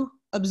you,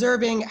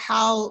 observing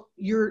how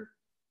you're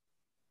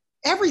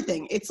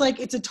everything. It's like,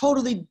 it's a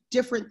totally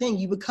different thing.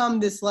 You become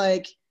this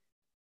like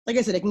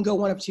I said, it can go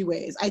one of two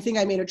ways. I think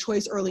I made a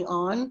choice early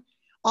on.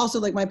 Also,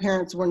 like my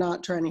parents were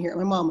not trying to hear it.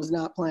 My mom was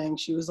not playing.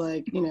 She was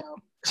like, you know,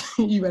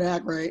 you better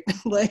act right.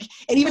 Like,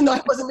 and even though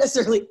I wasn't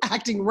necessarily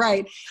acting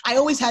right, I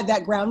always had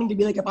that grounding to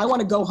be like, if I want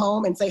to go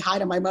home and say hi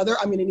to my mother,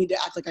 I'm going to need to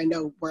act like I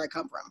know where I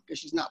come from because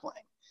she's not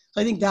playing.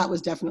 So I think that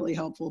was definitely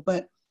helpful.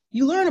 But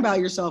you learn about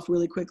yourself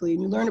really quickly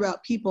and you learn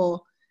about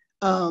people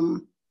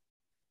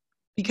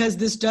because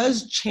this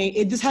does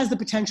change. This has the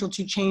potential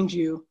to change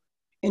you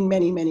in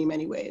many, many,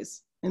 many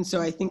ways. And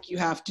so I think you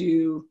have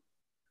to,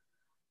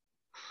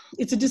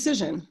 it's a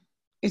decision.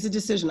 It's a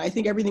decision. I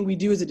think everything we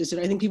do is a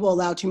decision. I think people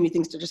allow too many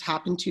things to just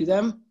happen to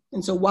them.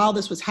 And so while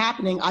this was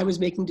happening, I was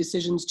making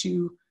decisions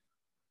to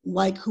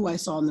like who I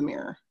saw in the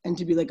mirror and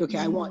to be like, okay,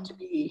 I want to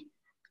be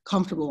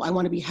comfortable. I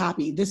want to be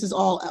happy. This is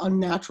all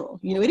unnatural.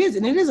 You know, it is,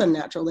 and it is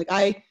unnatural.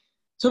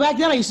 So back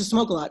then I used to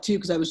smoke a lot too,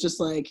 because I was just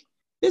like,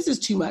 this is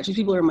too much. These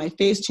people are in my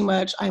face too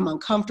much. I'm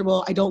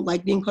uncomfortable. I don't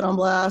like being put on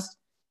blast.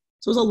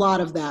 So it was a lot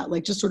of that,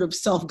 like just sort of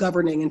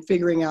self-governing and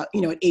figuring out,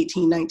 you know, at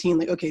 18, 19,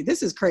 like, okay,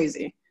 this is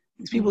crazy.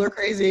 These people are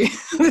crazy.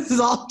 This is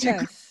all too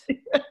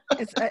crazy.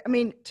 It's, I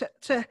mean,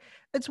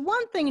 it's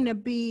one thing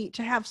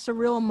to have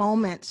surreal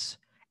moments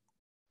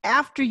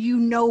after you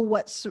know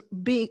what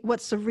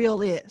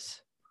surreal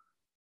is.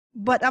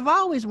 But I've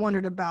always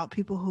wondered about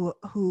people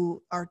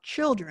who are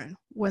children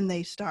when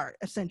they start,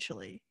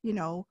 essentially, you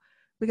know,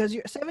 because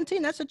you're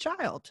 17, that's a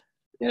child.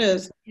 It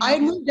is. You know? I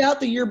had moved out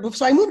the year before,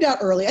 so I moved out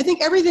early. I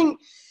think everything,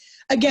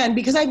 again,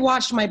 because I'd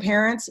watched my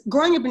parents,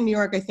 growing up in New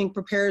York, I think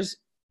prepares,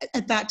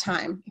 at that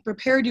time,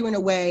 prepared you in a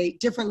way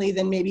differently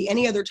than maybe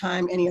any other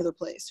time, any other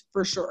place,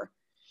 for sure.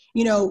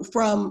 You know,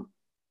 from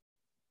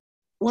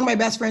one of my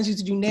best friends used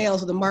to do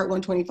nails at the Mart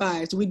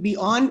 125. So we'd be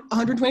on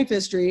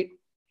 125th Street,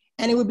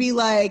 and it would be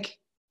like,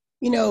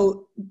 you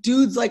know,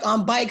 dudes like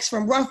on bikes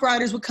from Rough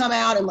Riders would come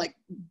out, and like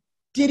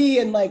Diddy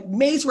and like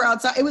Mace were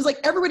outside. It was like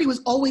everybody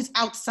was always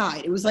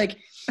outside. It was like,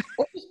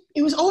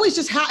 it was always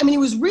just, I mean, it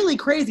was really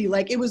crazy.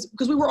 Like it was,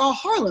 because we were all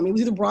Harlem. It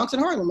was either Bronx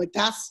and Harlem. Like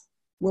that's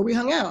where we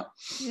hung out.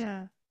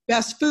 Yeah.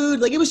 Best food.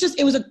 Like it was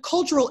a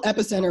cultural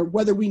epicenter,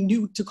 whether we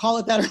knew to call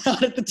it that or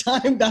not at the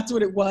time. That's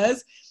what it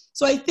was.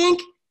 So I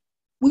think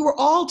we were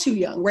all too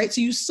young, right?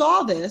 So you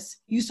saw this,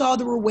 you saw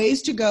there were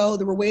ways to go,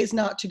 there were ways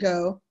not to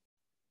go.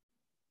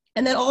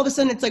 And then all of a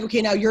sudden it's like,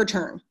 okay, now your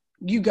turn.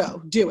 You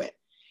go, do it.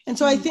 And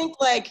so I think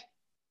like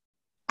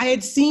I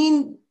had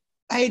seen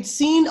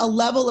a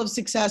level of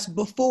success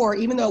before,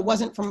 even though it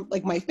wasn't from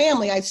like my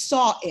family. I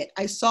saw it.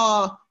 I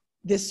saw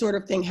this sort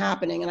of thing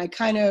happening. And I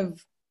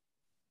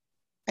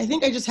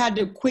think I just had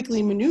to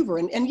quickly maneuver.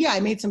 And yeah,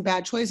 I made some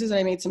bad choices and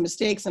I made some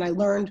mistakes and I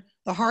learned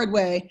the hard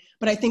way.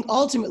 But I think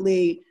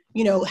ultimately,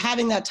 you know,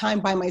 having that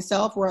time by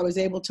myself where I was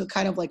able to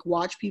kind of like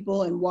watch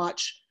people and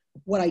watch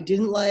what I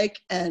didn't like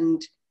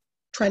and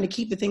trying to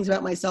keep the things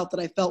about myself that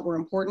I felt were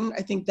important.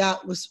 I think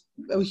that was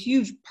a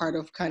huge part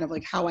of kind of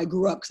like how I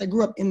grew up, because I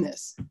grew up in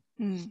this.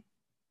 Mm.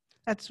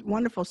 That's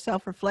wonderful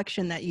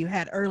self-reflection that you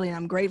had early, and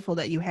I'm grateful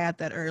that you had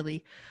that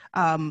early.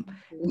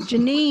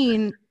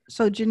 Janine,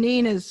 so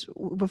Janine is,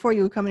 before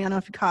you were coming, I don't know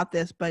if you caught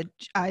this, but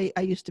I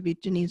used to be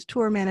Janine's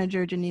tour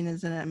manager. Janine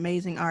is an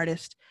amazing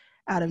artist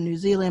out of New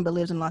Zealand, but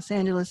lives in Los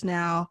Angeles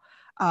now.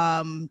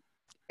 And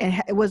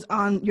it was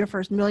on Your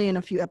First Million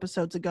a few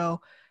episodes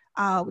ago.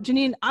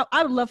 Janine,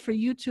 I would love for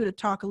you two to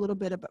talk a little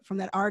bit about from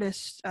that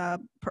artist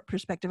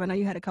perspective. I know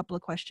you had a couple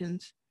of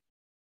questions,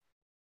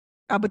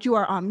 but you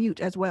are on mute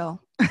as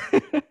well.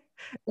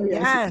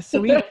 Yes,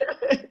 so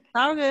it's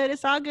all good.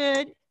 It's all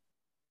good.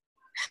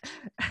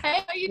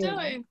 Hey, how you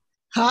doing?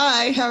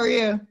 Hi, how are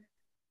you?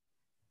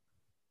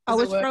 Oh,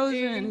 it's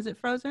frozen. Is it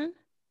frozen?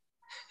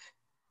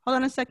 Hold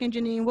on a second,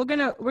 Janine.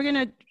 We're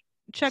gonna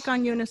check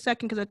on you in a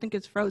second because I think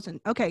it's frozen.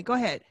 Okay, go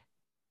ahead.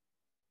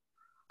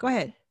 Go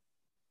ahead.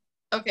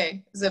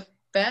 Okay, is it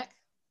back?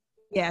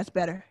 Yeah, it's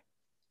better.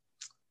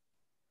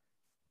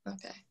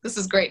 Okay, this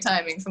is great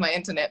timing for my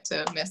internet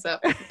to mess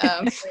up.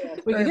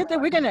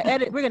 We're gonna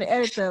edit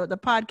the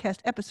podcast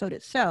episode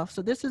itself.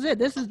 So this is it.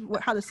 This is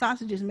how the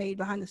sausage is made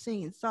behind the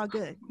scenes. It's all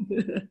good.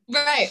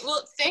 Right.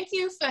 Well, thank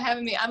you for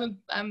having me.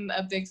 I'm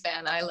a big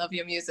fan. I love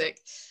your music.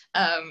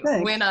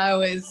 When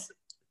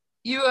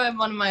you were on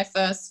one of my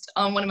first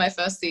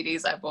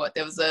CDs I bought.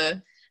 There was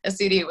a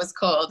CD. It was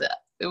called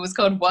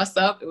What's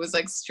Up. It was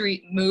like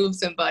street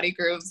moves and body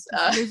grooves.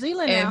 New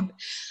Zealand and now.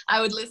 I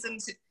would listen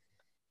to.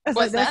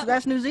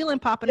 That's New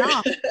Zealand popping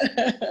off.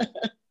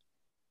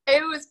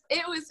 It was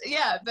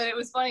yeah, but it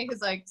was funny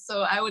because like,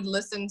 so I would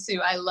listen to,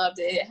 I loved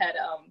it. It had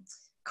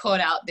Caught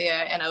Out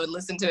There, and I would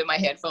listen to it in my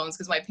headphones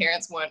because my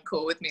parents weren't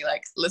cool with me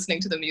like listening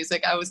to the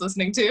music I was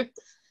listening to.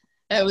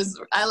 I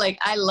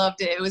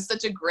loved it. It was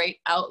such a great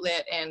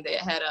outlet, and it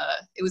had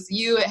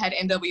it had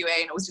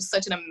NWA, and it was just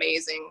such an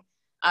amazing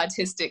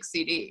artistic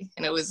CD.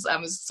 And I was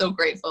so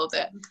grateful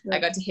that I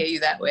got to hear you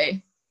that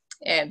way.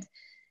 And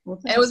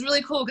it was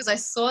really cool because I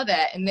saw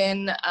that, and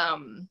then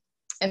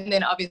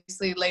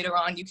obviously later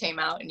on you came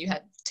out and you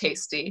had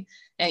Tasty,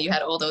 and you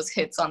had all those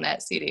hits on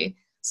that CD.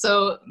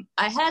 So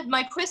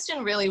my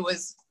question really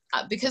was,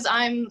 because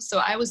I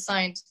was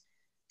signed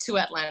to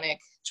Atlantic,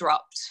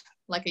 dropped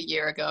like a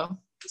year ago.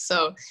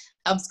 So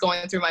I was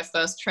going through my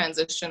first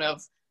transition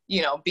of,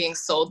 you know, being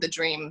sold the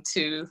dream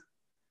to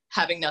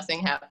having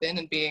nothing happen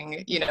and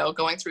being, you know,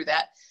 going through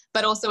that.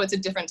 But also it's a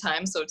different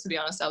time. So to be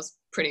honest, I was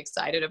pretty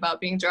excited about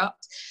being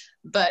dropped.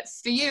 But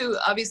for you,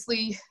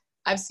 obviously,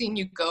 I've seen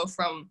you go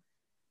from,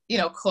 you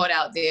know, Caught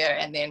Out There,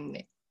 and then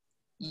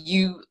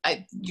you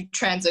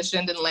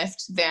transitioned and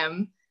left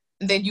them.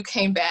 And then you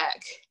came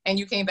back, and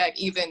you came back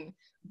even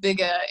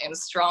bigger and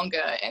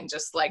stronger and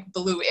just like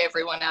blew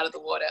everyone out of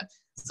the water.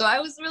 So I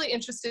was really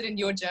interested in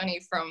your journey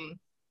from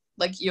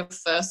like your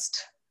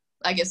first,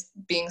 I guess,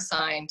 being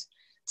signed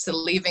to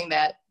leaving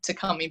that to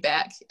coming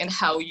back, and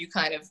how you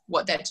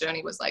what that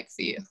journey was like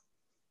for you.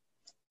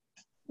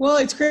 Well,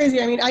 it's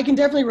crazy. I mean, I can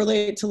definitely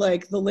relate to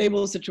like the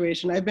label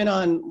situation. I've been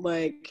on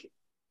like,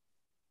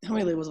 how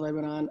many labels have I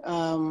been on?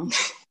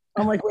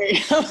 I'm like,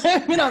 wait,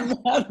 I've been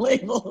on mad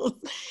labels.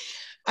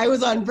 I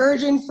was on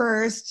Virgin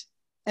first,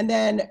 and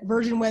then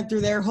Virgin went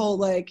through their whole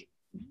like,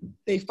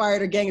 they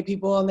fired a gang of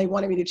people and they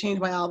wanted me to change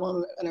my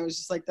album, and I was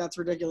just like, that's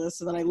ridiculous.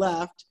 So then I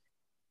left,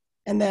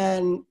 and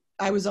then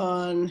I was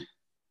on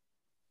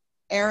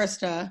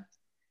Arista,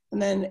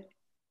 and then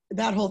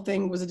that whole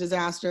thing was a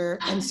disaster.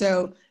 And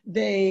so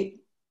they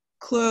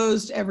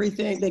closed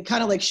everything. They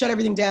kind of like shut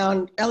everything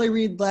down. Ellie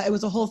Reed, it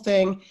was a whole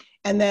thing.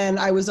 And then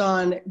I was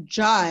on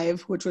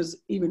Jive, which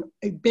was even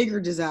a bigger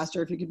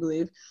disaster, if you could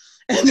believe.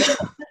 And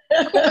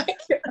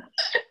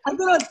I've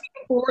been on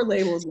 4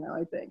 labels now,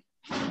 I think,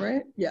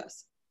 right?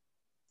 Yes.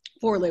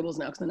 4 labels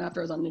now, because then after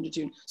I was on Ninja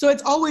Tune. So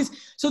it's always,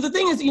 so the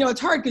thing is,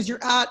 it's hard because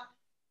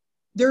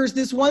there's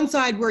this one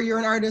side where you're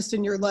an artist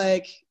and you're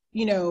like,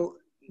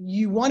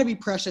 you want to be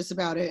precious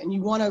about it and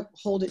you want to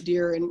hold it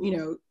dear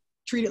and,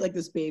 treat it like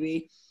this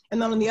baby.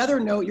 And then on the other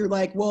note, you're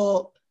like,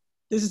 well,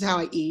 this is how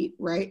I eat,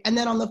 right? And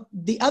then on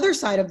the other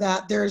side of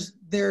that,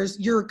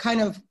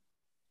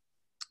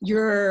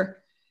 you're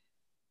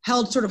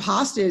held sort of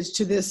hostage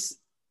to this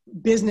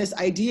business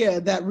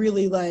idea that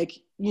really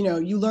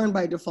you learn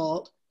by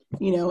default,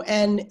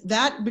 and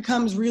that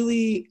becomes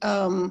really,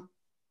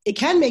 it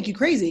can make you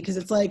crazy because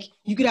it's like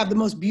you could have the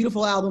most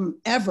beautiful album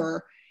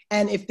ever.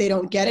 And if they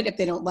don't get it, if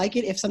they don't like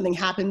it, if something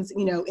happens,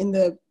 in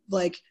the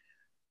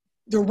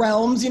the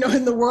realms,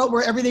 in the world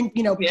where everything,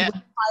 people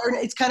fire,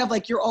 it's kind of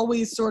like you're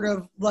always sort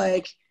of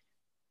like,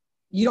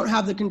 you don't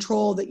have the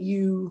control that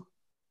you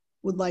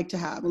would like to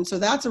have. And so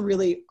that's a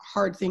really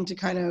hard thing to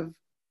kind of,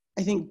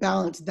 I think,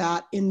 balance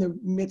that in the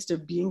midst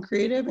of being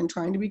creative and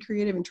trying to be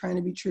creative and trying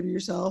to be true to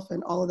yourself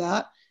and all of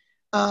that.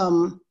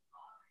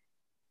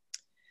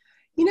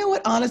 You know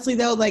what, honestly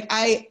though,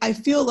 I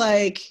feel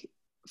like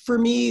for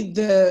me,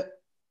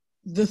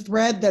 the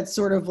thread that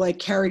sort of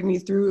carried me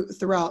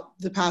throughout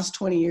the past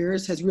 20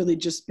 years has really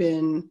just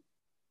been,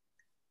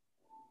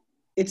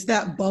 it's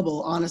that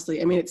bubble,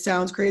 honestly. I mean, it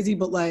sounds crazy,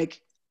 but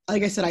like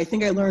I said, I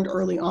think I learned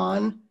early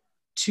on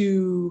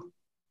to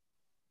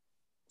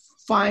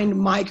find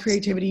my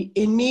creativity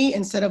in me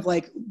instead of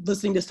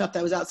listening to stuff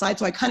that was outside.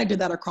 So I kind of did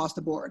that across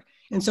the board.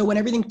 And so when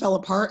everything fell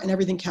apart and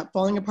everything kept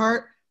falling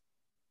apart,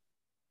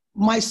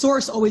 my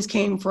source always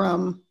came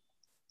from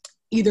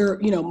either,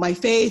 my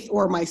faith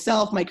or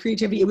myself, my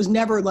creativity. It was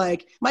never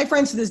my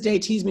friends to this day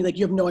tease me,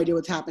 you have no idea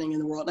what's happening in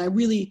the world. And I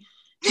really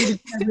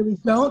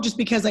don't, just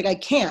because I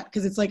can't,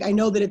 because it's I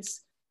know that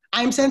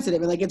I'm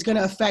sensitive and it's going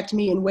to affect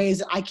me in ways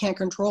that I can't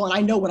control. And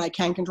I know what I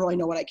can control. I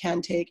know what I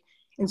can take.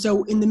 And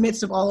so in the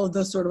midst of all of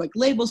the sort of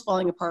labels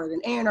falling apart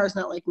and A&R's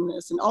not liking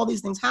this and all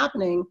these things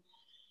happening,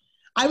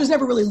 I was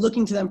never really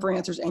looking to them for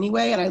answers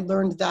anyway. And I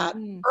learned that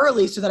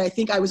early, so that I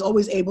think I was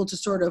always able to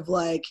sort of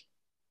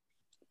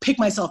pick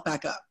myself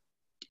back up.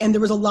 And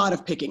there was a lot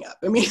of picking up.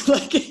 I mean,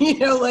 like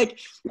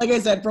I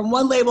said, from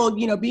one label,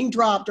 being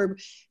dropped or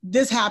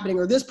this happening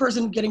or this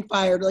person getting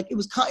fired, it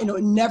was,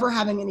 never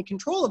having any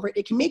control over it.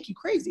 It can make you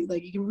crazy.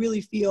 You can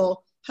really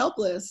feel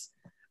helpless.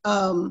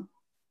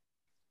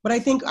 But I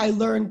think I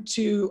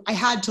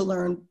had to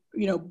learn,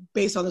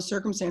 based on the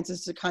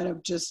circumstances, to kind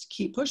of just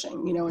keep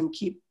pushing, and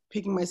keep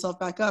picking myself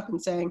back up and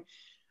saying,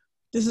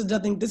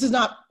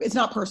 it's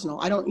not personal.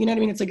 I don't, you know what I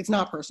mean? It's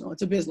not personal.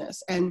 It's a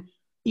business. And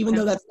even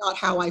though that's not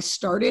how I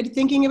started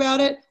thinking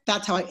about it,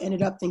 that's how I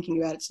ended up thinking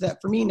about it. So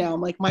that for me now,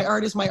 I'm my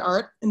art is my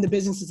art and the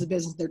business is a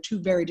business. They're 2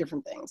 very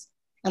different things.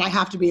 And I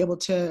have to be able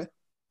to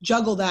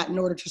juggle that in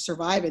order to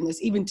survive in this,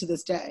 even to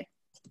this day.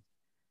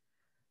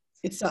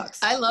 It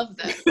sucks. I love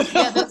that.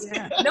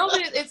 Yeah, no,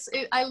 but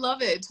I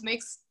love it.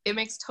 It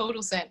makes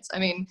total sense. I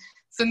mean,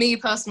 for me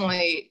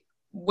personally,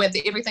 with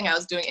everything I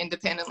was doing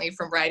independently,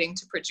 from writing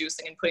to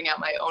producing and putting out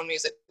my own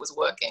music, was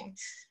working.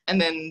 And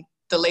then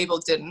the label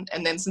didn't.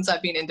 And then since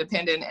I've been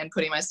independent and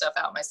putting my stuff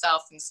out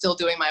myself and still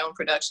doing my own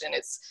production,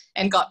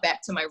 and got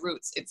back to my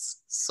roots,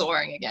 it's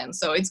soaring again.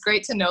 So it's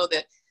great to know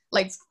that,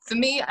 for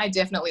me, I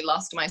definitely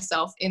lost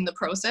myself in the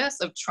process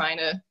of trying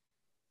to,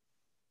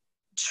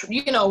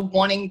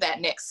 wanting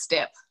that next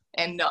step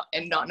and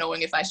not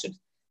knowing if I should,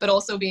 but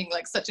also being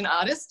such an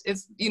artist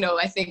is,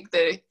 I think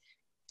that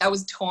I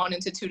was torn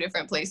into 2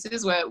 different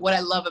places, where what I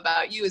love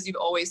about you is you've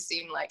always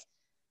seemed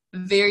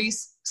very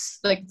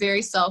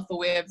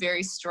self-aware,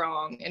 very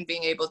strong, and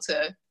being able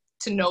to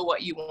know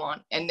what you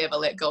want and never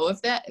let go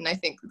of that. And I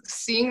think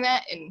seeing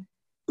that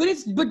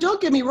but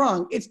don't get me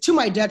wrong, it's to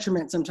my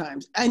detriment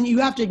sometimes. And you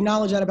have to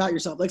acknowledge that about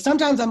yourself.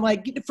 Sometimes I'm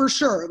for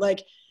sure,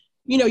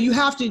 you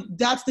have to,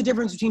 that's the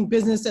difference between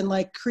business and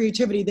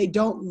creativity. They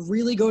don't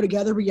really go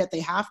together, but yet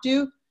they have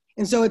to.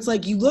 And so it's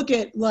you look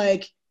at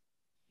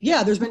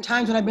there's been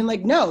times when I've been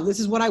no, this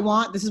is what I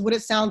want. This is what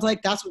it sounds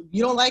like. That's what,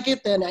 you don't like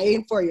it, then I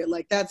ain't for you.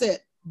 That's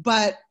it.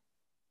 But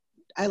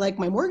I like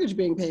my mortgage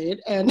being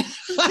paid, and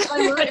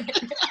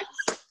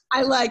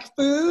I like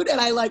food,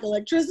 and I like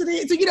electricity.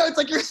 So,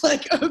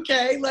 it's you're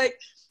okay.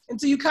 And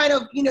so you kind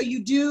of,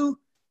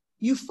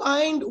 you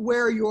find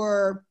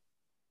where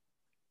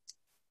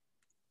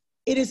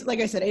it is,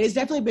 like I said, it has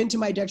definitely been to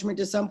my detriment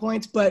to some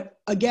points, but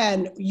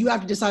again, you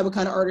have to decide what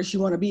kind of artist you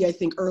want to be, I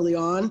think, early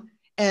on.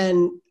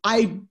 And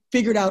I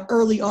figured out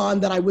early on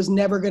that I was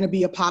never going to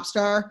be a pop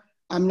star.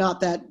 I'm not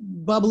that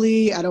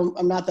bubbly.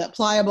 I'm not that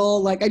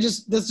pliable. that's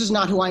just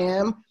not who I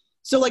am.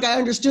 So I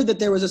understood that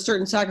there was a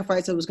certain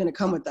sacrifice that was going to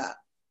come with that,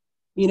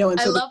 and so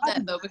I love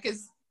that though,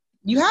 because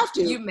you have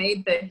to, you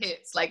made the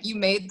hits, you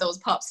made those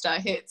pop star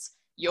hits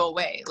your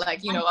way.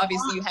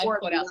 Obviously you had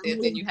Put Out There,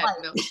 then you had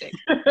Milkshake.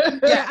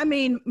 Yeah, I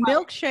mean,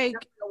 Milkshake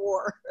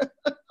war.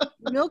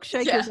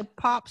 Milkshake Yeah. is a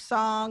pop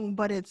song,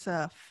 but it's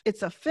a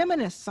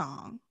feminist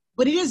song.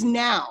 But it is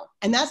now.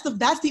 And that's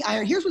the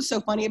iron. Here's what's so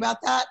funny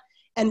about that.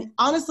 And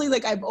honestly,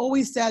 like I've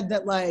always said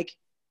that like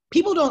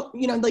people don't,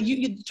 you know, like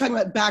you're talking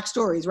about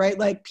backstories, right?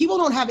 Like people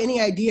don't have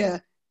any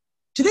idea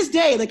to this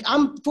day. Like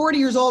I'm 40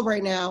 years old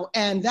right now,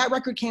 and that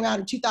record came out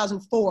in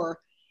 2004.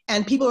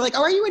 And people are like,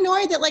 oh, are you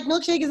annoyed that like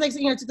Milkshake is like,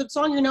 you know, it's the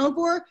song you're known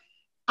for?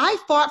 I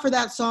fought for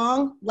that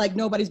song like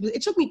nobody's.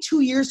 It took me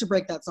 2 years to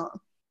break that song.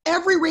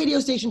 Every radio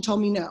station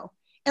told me no.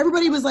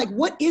 Everybody was like,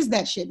 what is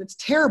that shit? It's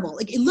terrible.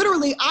 Like it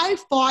literally, I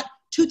fought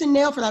tooth and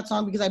nail for that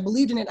song because I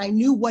believed in it. I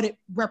knew what it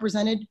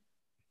represented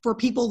for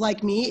people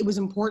like me. It was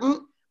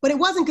important, but it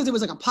wasn't because it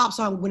was like a pop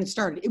song when it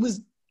started. It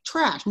was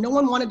trash. No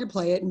one wanted to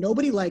play it.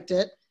 Nobody liked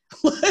it.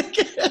 Like,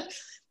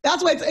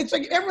 that's why it's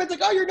like, everyone's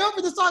like, oh, you're known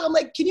for the song. I'm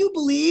like, can you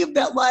believe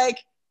that like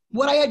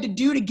what I had to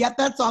do to get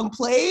that song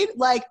played?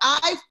 Like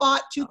I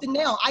fought tooth and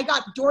nail. I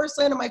got door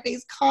slammed in my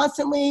face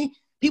constantly.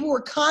 People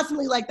were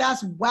constantly like,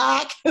 that's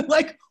whack.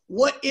 Like,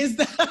 what is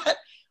that?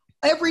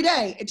 Every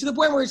day, to the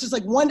point where it's just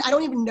like I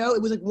don't even know,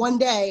 it was like one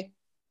day,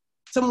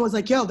 someone was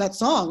like, yo, that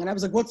song. And I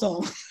was like, what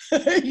song?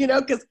 You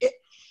know, because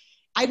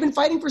I've been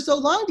fighting for so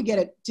long to get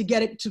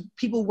it to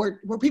people where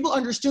people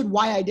understood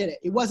why I did it.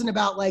 It wasn't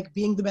about like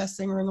being the best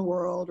singer in the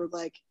world or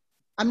like,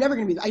 I'm never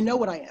going to be, I know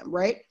what I am,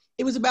 right?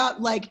 It was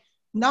about like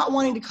not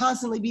wanting to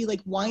constantly be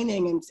like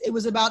whining. And it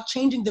was about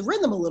changing the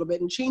rhythm a little bit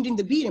and changing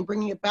the beat and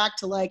bringing it back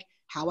to like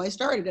how I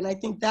started. And I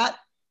think that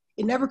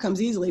it never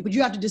comes easily, but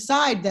you have to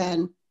decide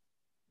then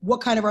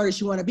what kind of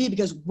artist you want to be,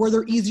 because were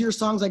there easier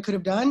songs I could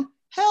have done?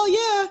 Hell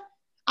yeah.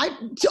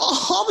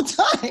 All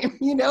the time,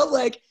 you know,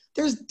 like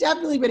there's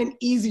definitely been an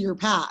easier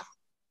path.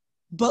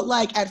 But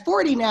like at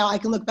 40 now, I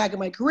can look back at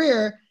my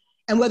career,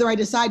 and whether I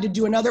decide to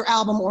do another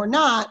album or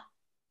not,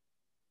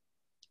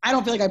 I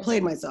don't feel like I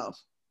played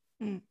myself.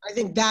 I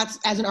think that's,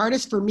 as an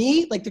artist, for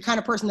me, like the kind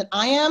of person that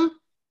I am,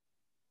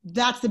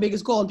 that's the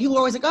biggest goal. And people are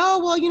always like,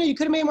 oh, well, you know, you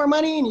could have made more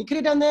money and you could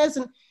have done this.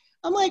 And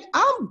I'm like,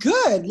 I'm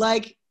good.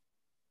 Like,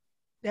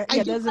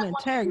 there's an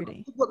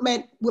integrity. What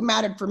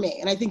mattered for me.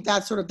 And I think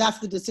that's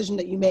the decision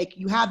that you make.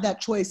 You have that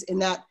choice in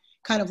that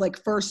kind of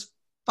like first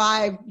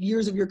 5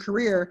 years of your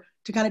career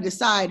to kind of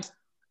decide,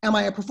 am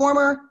I a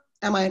performer?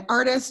 Am I an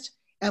artist?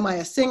 Am I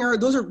a singer?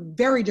 Those are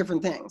very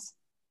different things,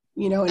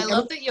 you know? And I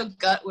love that your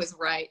gut was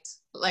right.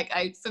 Like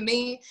for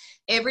me,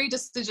 every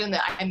decision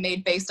that I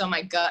made based on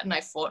my gut and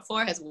I fought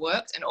for has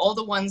worked. And all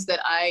the ones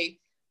that I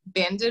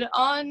bended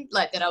on,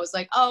 like that I was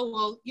like, oh,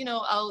 well, you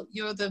know,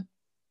 you're the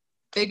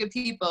bigger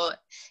people,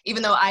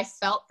 even though I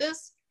felt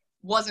this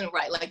wasn't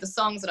right. Like the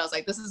songs that I was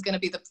like, this is going to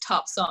be the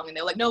top song, and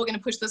they're like, no, we're going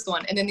to push this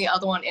one, and then the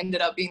other one ended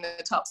up being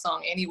the top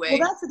song anyway.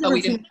 Well, that's the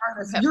difference between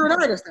artists. You're an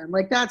artist then.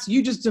 Like that's,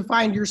 you just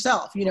defined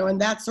yourself, you know,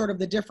 and that's sort of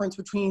the difference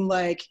between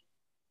like,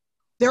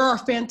 there are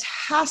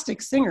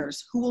fantastic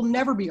singers who will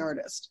never be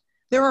artists.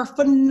 There are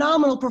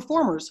phenomenal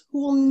performers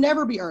who will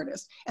never be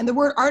artists. And the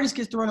word artist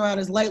gets thrown around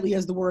as lightly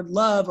as the word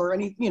love or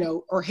any, you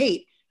know, or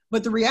hate.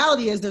 But the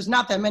reality is there's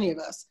not that many of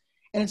us.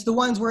 And it's the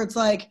ones where it's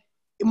like,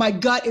 my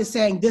gut is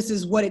saying this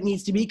is what it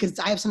needs to be because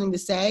I have something to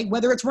say,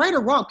 whether it's right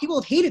or wrong.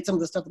 People have hated some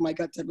of the stuff that my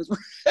gut said was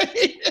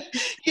right.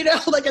 You know,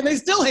 like, and they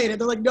still hate it.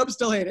 They're like, nope,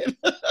 still hate it.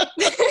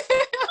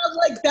 I'm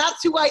like,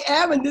 that's who I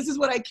am and this is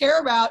what I care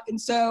about. And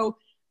so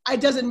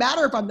it doesn't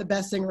matter if I'm the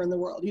best singer in the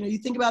world. You know, you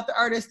think about the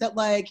artists that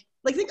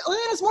think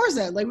Alanis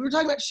Morissette, like we were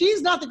talking about,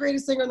 she's not the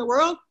greatest singer in the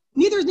world.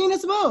 Neither is Nina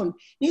Simone.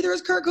 Neither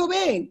is Kurt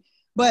Cobain.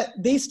 But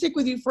they stick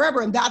with you forever.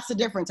 And that's the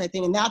difference, I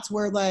think. And that's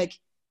where like,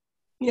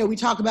 you know, we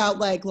talk about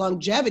like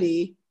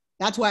longevity.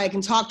 That's why I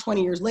can talk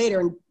 20 years later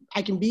and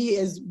I can be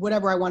as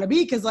whatever I want to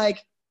be. Cause like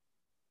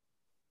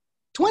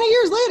 20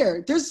 years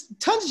later, there's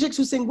tons of chicks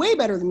who sing way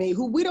better than me,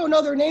 who we don't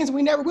know their names and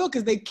we never will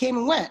because they came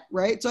and went,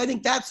 right? So I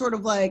think that's sort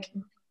of like,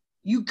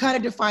 you kind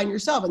of define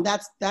yourself, and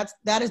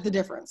that is the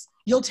difference.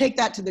 You'll take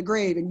that to the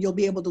grave and you'll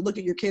be able to look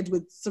at your kids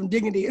with some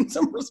dignity and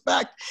some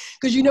respect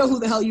because you know who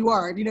the hell you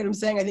are. You know what I'm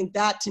saying? I think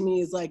that to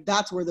me is like,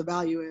 that's where the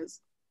value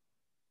is.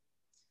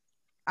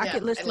 I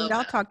could listen and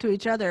y'all talk to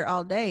each other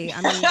all day.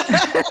 I mean,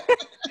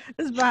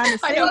 this is behind the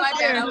scenes. I know, my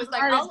bad. I was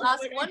like, I'll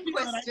ask one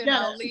question.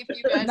 I'll leave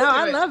you guys. No,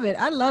 I love it.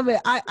 I love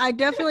it. I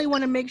definitely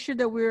want to make sure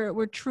that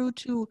we're true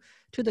to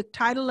the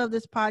title of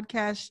this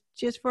podcast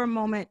just for a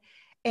moment.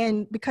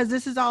 And because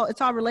it's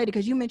all related,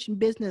 because you mentioned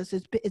business,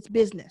 it's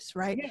business,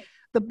 right? Yeah.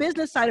 The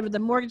business side of it, the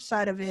mortgage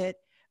side of it,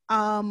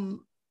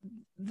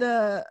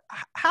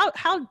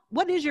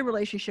 what is your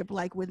relationship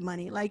like with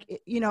money?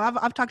 Like, you know,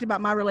 I've talked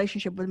about my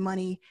relationship with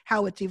money,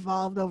 how it's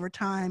evolved over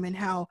time and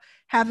how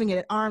having it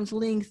at arm's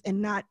length and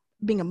not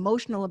being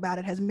emotional about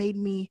it has made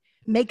me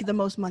make the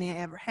most money I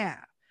ever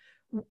have.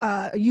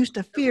 I used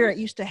to fear it,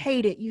 used to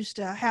hate it, used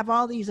to have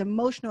all these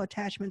emotional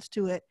attachments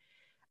to it.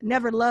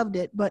 Never loved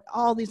it, but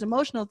all these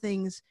emotional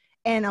things,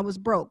 and I was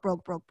broke.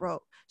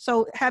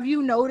 So have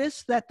you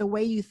noticed that the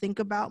way you think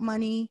about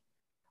money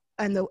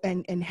and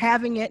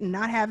having it and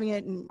not having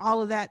it and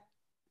all of that,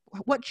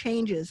 what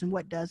changes and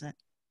what doesn't?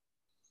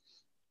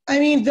 I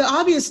mean, the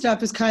obvious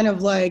stuff is kind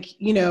of like,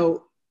 you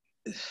know,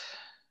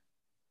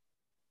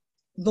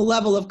 the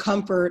level of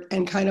comfort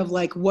and kind of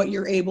like what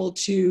you're able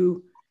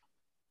to,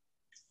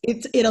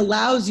 it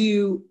allows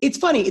you, it's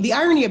funny. The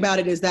irony about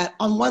it is that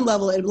on one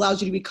level, it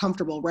allows you to be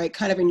comfortable, right?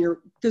 Kind of in your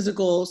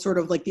physical, sort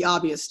of like the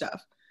obvious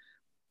stuff.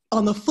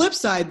 On the flip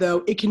side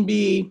though, it can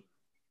be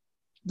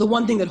the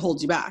one thing that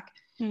holds you back.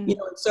 You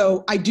know, and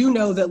so I do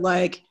know that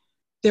like,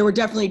 there were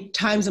definitely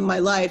times in my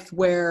life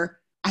where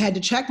I had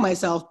to check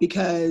myself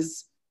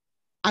because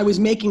I was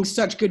making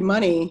such good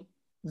money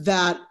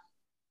that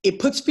it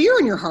puts fear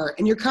in your heart.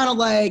 And you're kind of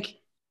like,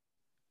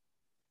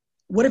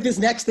 what if this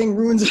next thing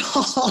ruins it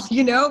all,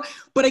 you know?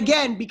 But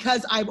again,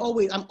 because I'm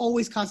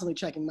always constantly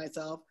checking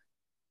myself,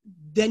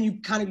 then you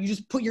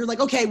just put, you're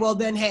like, okay, well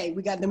then, hey,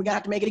 we got to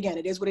have to make it again.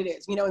 It is what it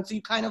is, you know? And so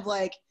you kind of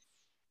like,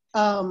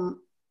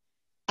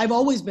 I've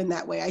always been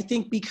that way. I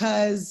think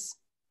because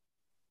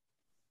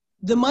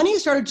the money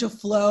started to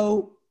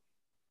flow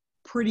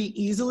pretty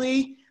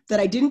easily that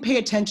I didn't pay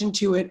attention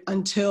to it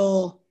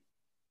until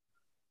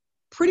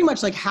pretty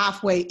much like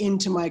halfway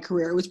into my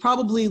career. It was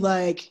probably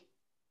like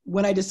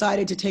when I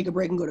decided to take a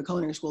break and go to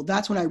culinary school.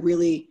 That's when I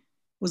really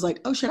was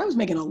like, oh shit, I was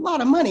making a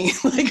lot of money.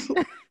 Like,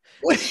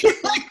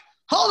 like,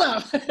 hold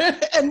up.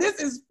 And this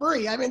is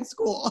free. I'm in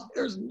school.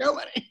 There's no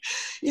money.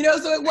 You know,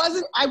 so it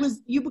wasn't,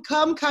 you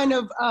become kind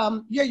of,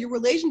 my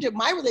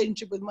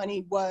relationship with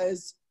money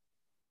was,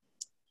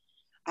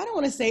 I don't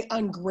want to say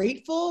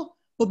ungrateful,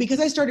 but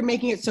because I started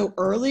making it so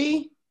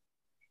early,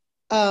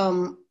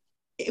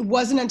 it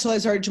wasn't until I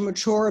started to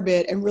mature a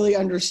bit and really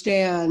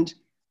understand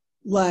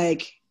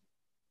like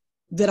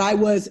that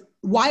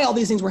why all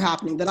these things were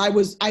happening, that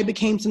I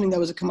became something that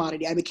was a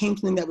commodity. I became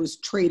something that was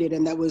traded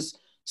and that was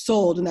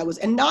sold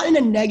and not in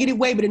a negative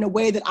way, but in a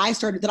way that I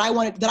started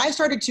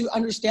to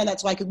understand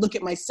that so I could look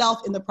at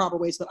myself in the proper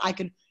way so that I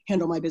could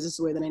handle my business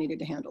the way that I needed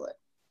to handle it.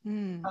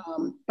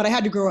 But I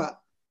had to grow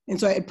up. And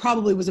so it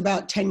probably was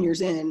about 10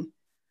 years in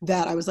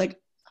that I was like,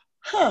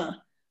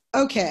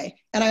 okay.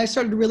 And I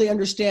started to really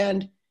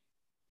understand,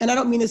 and I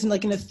don't mean this in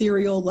like an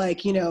ethereal,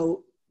 like, you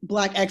know,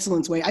 Black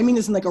excellence way. I mean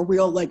this in like a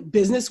real like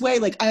business way.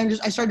 Like I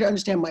started to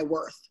understand my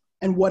worth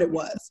and what it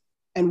was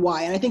and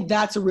why. And I think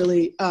that's a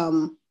really,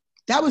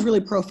 that was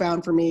really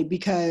profound for me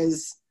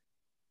because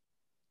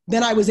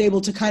then I was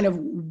able to kind of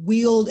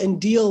wield and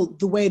deal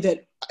the way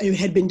that it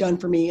had been done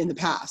for me in the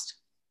past,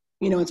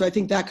 you know? And so I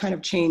think that kind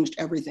of changed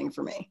everything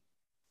for me.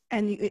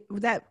 And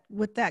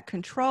with that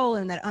control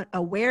and that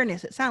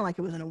awareness, it sounded like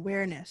it was an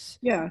awareness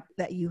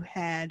that you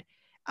had.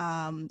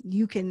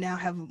 You can now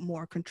have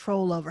more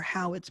control over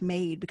how it's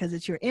made because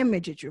it's your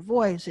image, it's your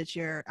voice, it's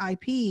your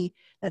IP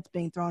that's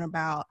being thrown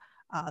about.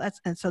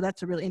 So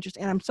that's a really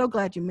interesting. And I'm so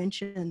glad you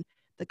mentioned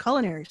the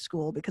culinary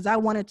school because I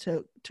wanted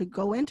to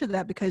go into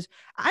that because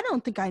I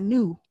don't think I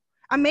knew.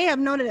 I may have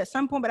known it at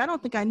some point, but I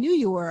don't think I knew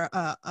you were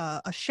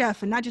a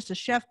chef, and not just a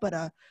chef, but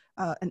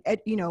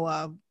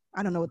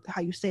I don't know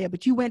how you say it,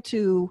 but you went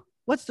to,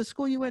 what's the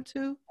school you went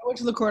to? I went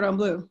to Le Cordon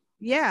Bleu.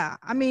 Yeah.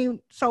 I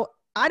mean, so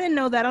I didn't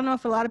know that. I don't know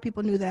if a lot of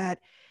people knew that.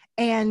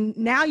 And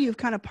now you've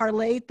kind of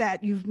parlayed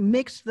that. You've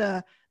mixed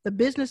the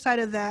business side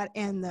of that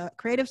and the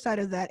creative side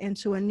of that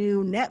into a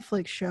new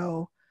Netflix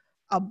show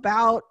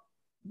about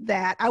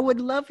that. I would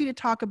love for you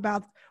to talk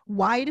about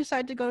why you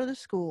decided to go to the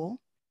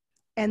school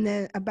and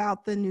then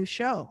about the new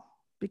show,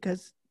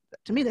 because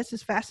to me, this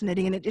is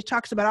fascinating. And it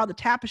talks about all the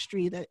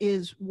tapestry that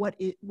is what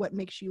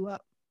makes you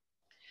up.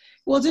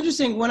 Well, it's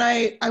interesting. When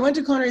I went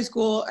to culinary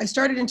school, I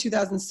started in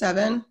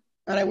 2007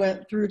 and I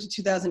went through to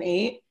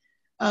 2008.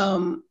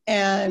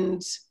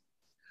 And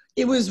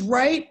it was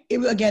right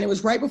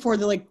before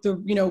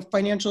the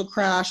financial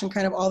crash and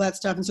kind of all that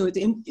stuff. And so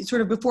it's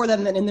sort of before that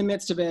and then in the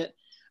midst of it.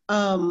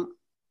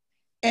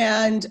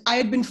 And I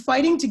had been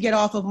fighting to get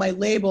off of my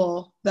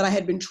label that I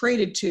had been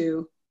traded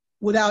to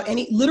without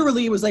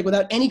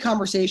any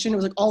conversation. It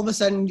was like, all of a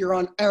sudden you're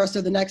on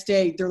Arista the next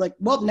day. They're like,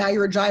 well, now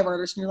you're a jive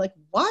artist. And you're like,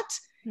 what?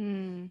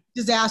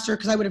 Disaster,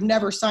 because I would have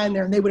never signed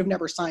there and they would have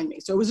never signed me.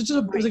 So it was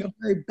like a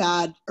very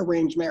bad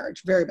arranged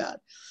marriage, very bad.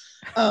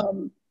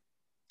 So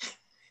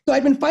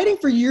I'd been fighting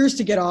for years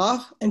to get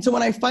off. And so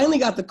when I finally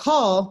got the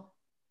call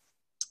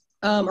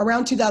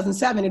around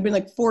 2007, it'd been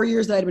like 4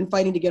 years that I'd been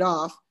fighting to get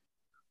off.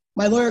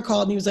 My lawyer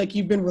called and he was like,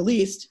 you've been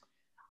released.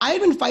 I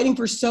had been fighting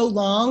for so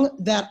long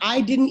that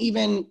I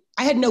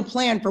had no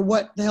plan for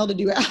what the hell to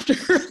do after.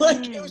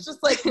 It was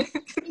just like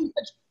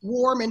such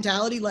war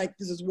mentality, like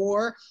this is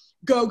war.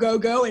 Go, go,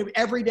 go. And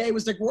every day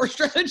was like war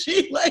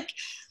strategy. Like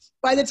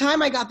by the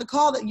time I got the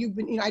call that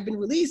I'd been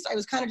released, I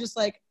was kind of just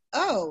like,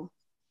 oh,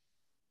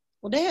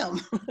 well, damn.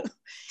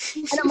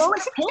 And I'm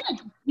always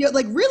panicked.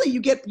 Like really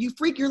you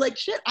freak. You're like,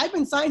 shit, I've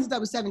been signed since I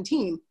was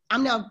 17.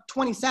 I'm now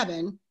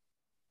 27.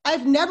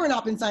 I've never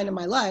not been signed in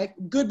my life,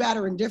 good, bad,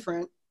 or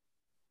indifferent.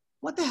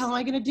 What the hell am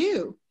I going to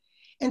do?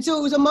 And so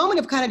it was a moment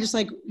of kind of just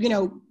like,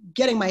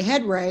 getting my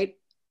head right.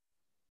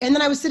 And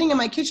then I was sitting in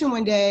my kitchen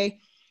one day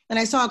and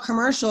I saw a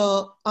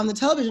commercial on the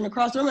television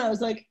across the room and I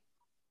was like,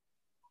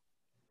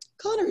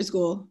 culinary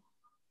school.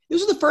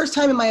 This was the first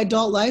time in my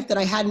adult life that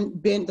I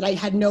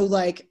had no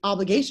like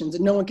obligations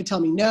and no one could tell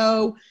me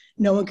no.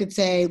 No one could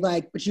say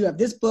like, but you have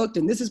this booked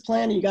and this is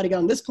planned and you got to get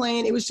on this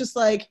plane. It was just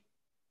like,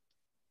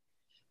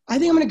 I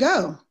think I'm going to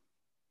go.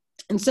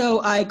 And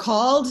so I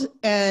called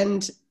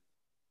and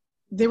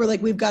they were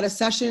like, we've got a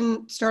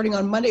session starting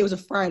on Monday. It was a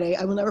Friday.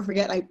 I will never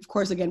forget. I, of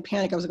course, again,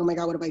 panic. I was like, oh my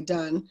God, what have I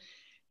done?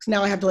 Because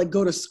now I have to like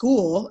go to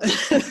school.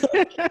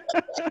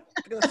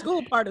 The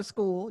school part of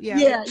school. Yeah.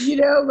 Yeah. You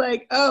know,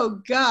 like,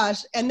 oh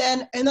gosh. And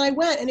then I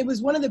went, and it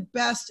was one of the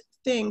best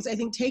things. I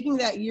think taking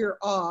that year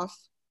off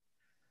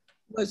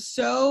was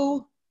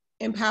so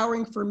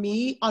empowering for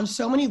me on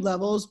so many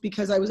levels,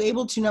 because I was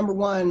able to, number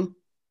one,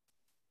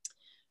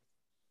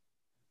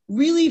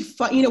 really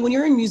you know, when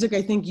you're in music,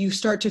 I think you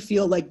start to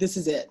feel like this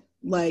is it.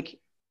 Like,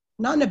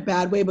 not in a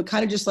bad way, but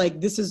kind of just like,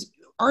 this is,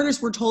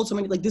 artists were told so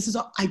many, like, this is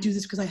all, I do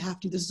this because I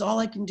have to, this is all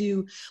I can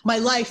do. My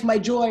life, my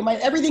joy, my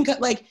everything,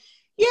 like,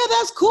 yeah,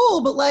 that's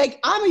cool, but like,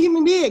 I'm a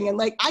human being and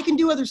like, I can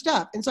do other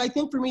stuff. And so I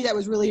think for me, that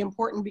was really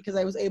important, because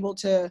I was able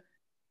to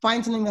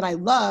find something that I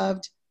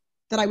loved,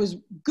 that I was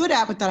good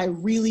at, but that I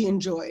really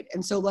enjoyed.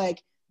 And so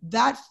like,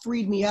 that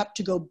freed me up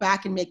to go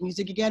back and make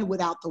music again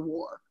without the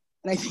war.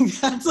 And I think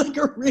that's like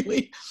a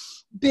really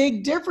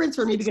big difference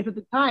for me, because at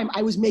the time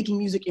I was making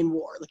music in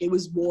war. Like, it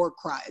was war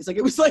cries. Like,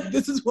 it was like,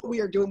 this is what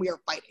we are doing. We are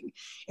fighting.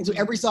 And so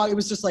every song, it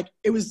was just like,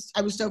 I was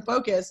so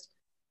focused.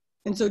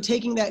 And so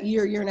taking that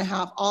year and a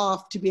half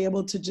off to be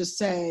able to just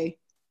say,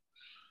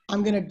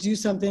 I'm going to do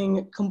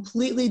something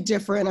completely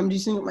different. I'm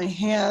using it with my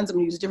hands. I'm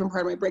going to use a different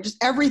part of my brain.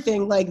 Just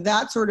everything like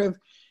that sort of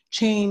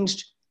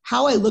changed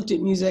how I looked at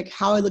music,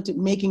 how I looked at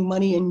making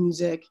money in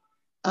music.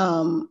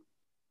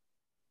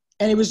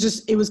 And it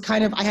was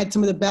kind of, I had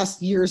some of the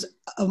best years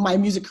of my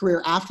music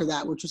career after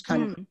that, which was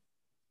kind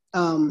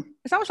of.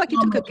 It's almost like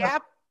you took a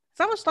gap.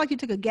 It's almost like you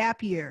took a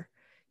gap year.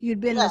 You'd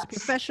been this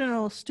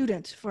professional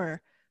student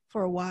for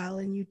a while,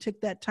 and you took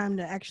that time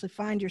to actually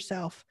find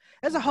yourself.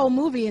 There's a whole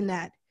movie in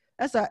that.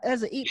 That's a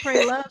Eat,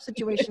 Pray, Love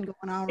situation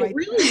going on right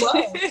really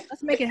was.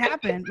 Let's make it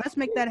happen. Let's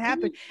make that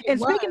happen. And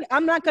speaking,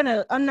 I'm not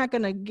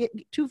gonna get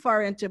too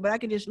far into it, but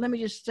let me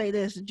just say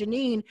this.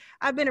 Janine,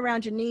 I've been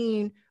around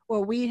Janine,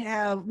 or we'd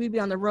be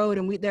on the road,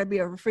 and there'd be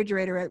a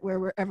refrigerator at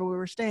wherever we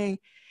were staying,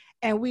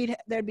 and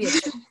there'd be a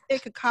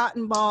stick of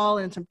cotton ball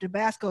and some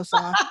Tabasco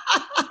sauce,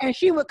 and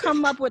she would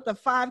come up with a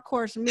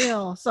 5-course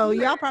meal. So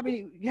y'all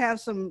probably have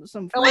some.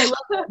 Oh, I love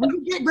that.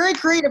 We get very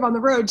creative on the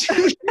road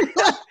too.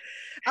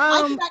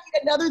 I cannot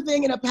get another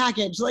thing in a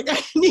package. Like, I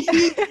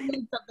need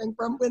something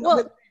from.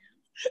 Well,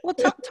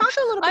 talk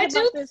a little bit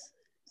about this.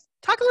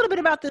 Talk a little bit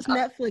about this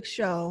Netflix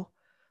show,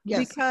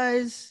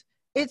 because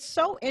it's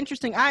so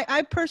interesting.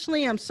 I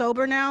personally am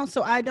sober now,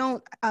 so I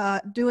don't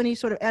do any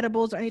sort of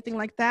edibles or anything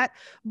like that.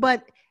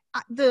 But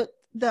the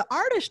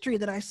artistry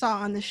that I saw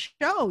on the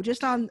show,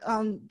 just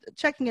on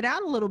checking it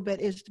out a little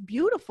bit, is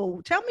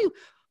beautiful. Tell me,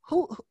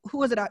 who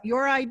was it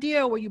your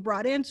idea, or were you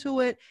brought into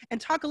it?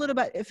 And talk a little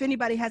bit, if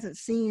anybody hasn't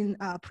seen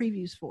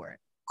previews for it.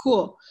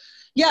 Cool.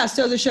 Yeah,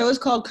 so the show is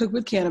called Cook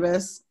with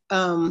Cannabis.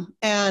 And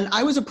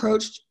I was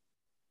approached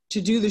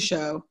to do the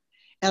show.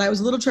 And I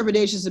was a little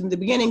trepidatious in the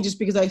beginning, just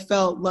because I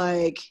felt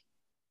like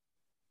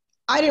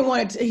I didn't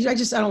want to, I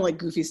don't like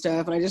goofy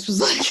stuff. And I just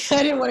was like,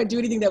 I didn't want to do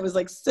anything that was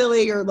like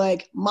silly or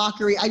like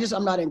mockery.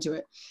 I'm not into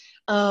it.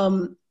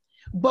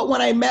 But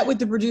when I met with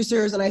the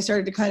producers and I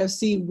started to kind of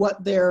see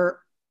what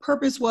their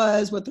purpose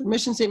was, what their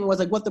mission statement was,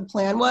 like what the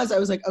plan was, I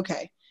was like,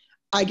 okay,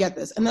 I get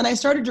this. And then I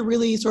started to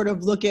really sort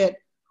of look at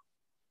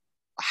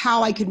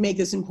how I could make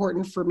this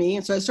important for me.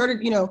 And so I started,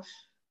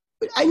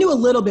 I knew a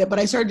little bit, but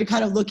I started to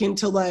kind of look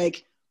into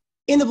like,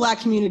 in the Black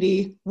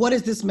community, what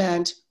has this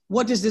meant?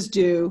 What does this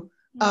do?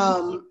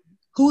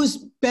 Who's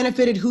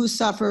benefited, who's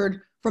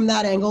suffered from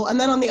that angle? And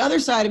then on the other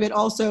side of it,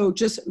 also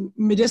just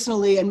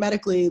medicinally and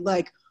medically,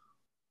 like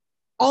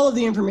all of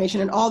the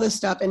information and all this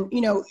stuff. And,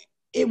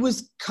 it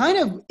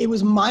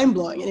was mind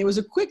blowing. And it was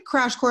a quick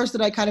crash course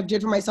that I kind of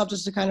did for myself,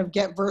 just to kind of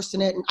get versed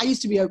in it. And I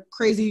used to be a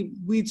crazy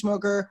weed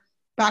smoker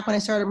back when I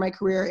started my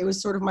career. It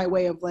was sort of my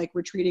way of like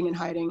retreating and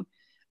hiding.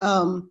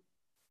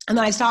 And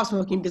then I stopped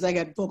smoking because I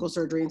got vocal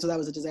surgery, and so that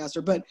was a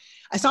disaster. But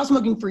I stopped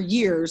smoking for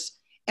years.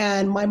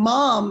 And my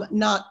mom,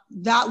 not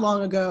that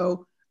long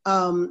ago,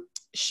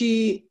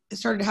 she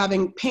started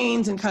having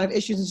pains and kind of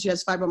issues, and she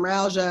has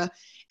fibromyalgia.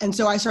 And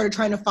so I started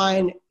trying to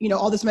find,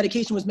 all this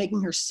medication was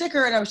making her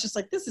sicker. And I was just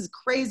like, this is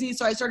crazy.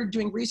 So I started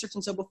doing research.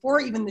 And so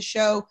before even the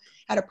show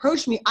had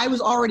approached me, I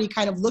was already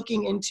kind of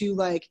looking into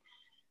like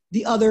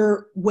the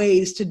other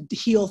ways to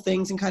heal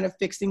things and kind of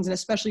fix things, and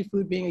especially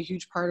food being a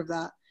huge part of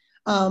that.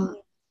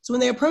 So when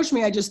they approached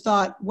me, I just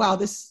thought, wow,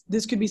 this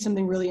could be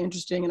something really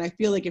interesting. And I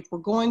feel like if we're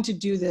going to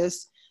do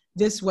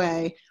this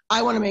way,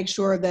 I want to make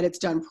sure that it's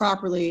done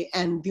properly.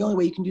 And the only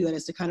way you can do that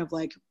is to kind of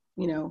like,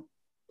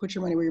 put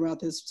your money where your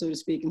mouth is, so to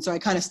speak. And so I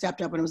kind of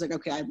stepped up and I was like,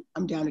 okay,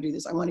 I'm down to do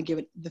this. I want to give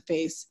it the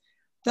face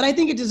that I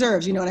think it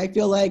deserves, and I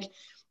feel like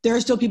there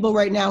are still people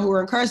right now who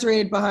are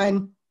incarcerated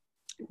behind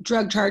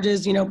drug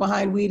charges,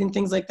 behind weed and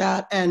things like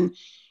that. And,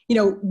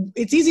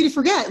 it's easy to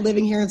forget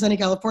living here in sunny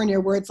California,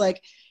 where it's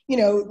like,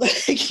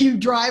 like you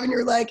drive and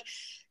you're like,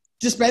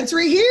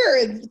 dispensary here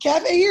and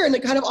cafe here,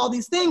 and kind of all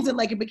these things. And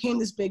like, it became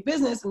this big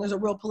business, and there's a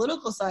real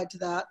political side to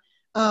that.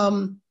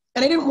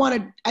 and I didn't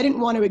want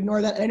to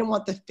ignore that. I didn't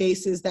want the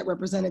faces that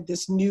represented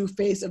this new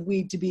face of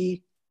weed to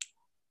be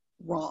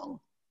wrong,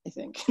 I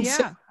think. Yeah,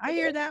 So, I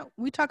hear that.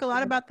 We talk a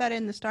lot about that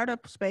in the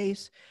startup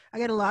space. I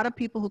get a lot of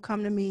people who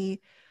come to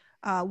me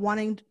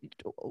wanting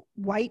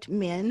white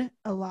men.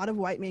 A lot of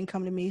white men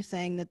come to me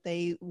saying that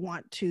they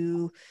want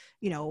to,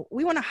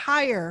 we want to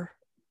hire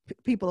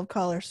people of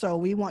color. So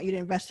we want you to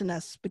invest in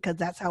us because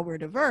that's how we're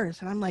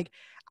diverse. And I'm like,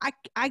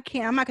 I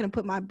can't, I'm not going to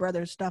put my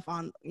brother's stuff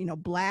on,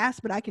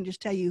 blast, but I can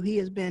just tell you he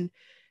has been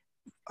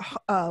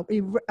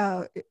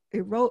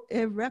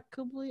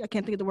irrevocably, I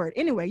can't think of the word.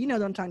 Anyway, you know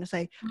what I'm trying to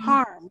say,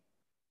 harmed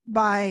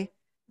by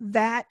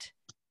that,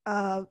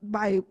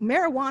 by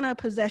marijuana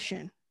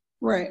possession.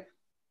 Right.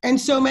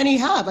 And so many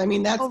have. I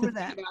mean, that's the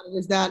thing about it,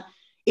 is that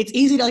it's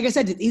easy to, like I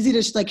said, it's easy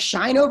to like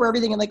shine over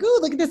everything and like, oh,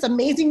 look at this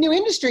amazing new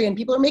industry and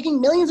people are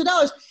making millions of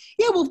dollars.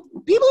 Yeah, well,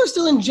 people are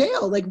still in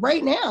jail like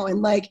right now.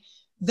 And like,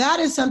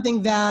 that is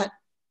something that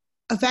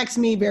affects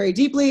me very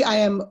deeply. I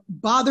am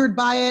bothered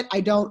by it.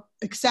 I don't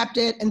accept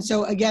it. And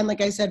so again,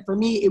 like I said, for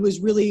me, it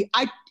was really,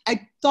 I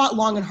thought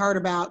long and hard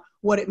about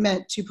what it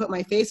meant to put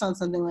my face on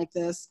something like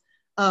this.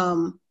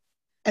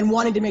 And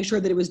wanted to make sure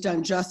that it was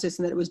done justice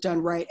and that it was done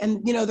right.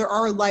 And, there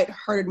are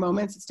lighthearted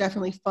moments. It's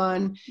definitely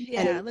fun.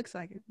 Yeah, it looks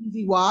like it.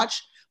 Easy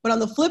watch. But on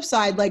the flip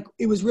side, like,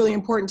 it was really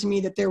important to me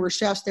that there were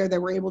chefs there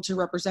that were able to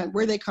represent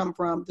where they come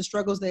from, the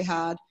struggles they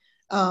had,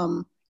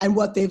 and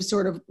what they've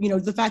sort of,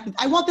 the fact that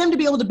I want them to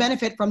be able to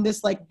benefit from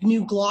this like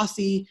new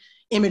glossy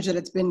image that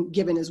it's been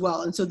given as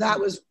well. And so that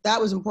was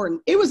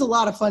important. It was a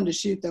lot of fun to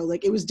shoot though.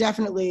 Like, it was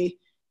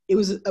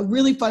a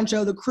really fun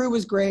show. The crew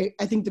was great.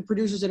 I think the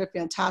producers did a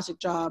fantastic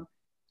job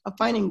of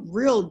finding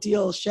real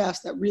deal chefs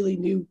that really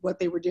knew what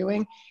they were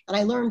doing. And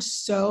I learned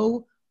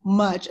so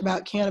much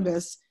about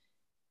cannabis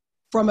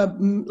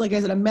from like I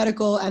said, a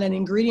medical and an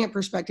ingredient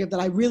perspective that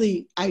I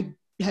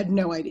had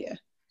no idea.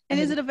 And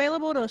is it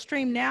available to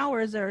stream now,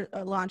 or is there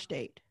a launch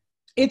date?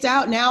 It's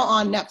out now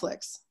on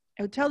Netflix.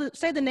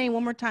 Say the name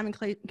one more time in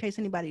case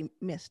anybody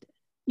missed it.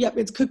 Yep,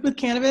 it's Cooked with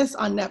Cannabis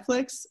on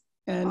Netflix,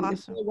 and awesome.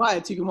 It's really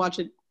wide, so you can watch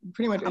it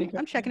pretty much anytime.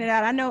 I'm checking it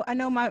out. I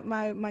know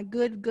my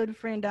good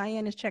friend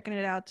Diane is checking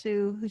it out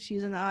too.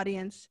 She's in the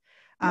audience.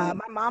 My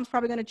mom's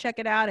probably going to check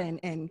it out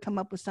and come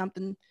up with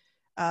something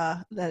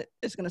that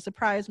is going to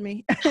surprise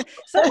me.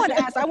 Someone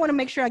asked, I want to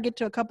make sure I get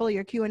to a couple of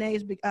your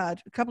Q&As, a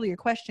couple of your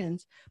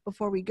questions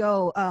before we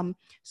go.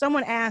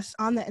 Someone asked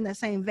in that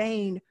same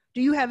vein,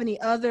 do you have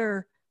any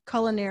other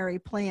culinary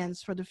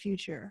plans for the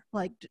future,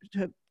 like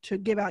to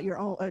give out your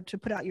own, to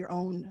put out your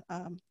own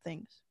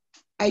things?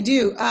 I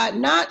do.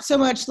 Not so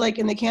much like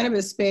in the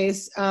cannabis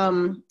space,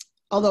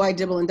 although I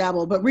dibble and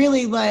dabble, but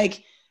really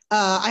like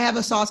I have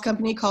a sauce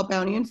company called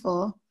Bounty in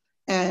Full.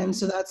 And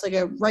so that's like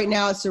right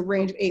now it's a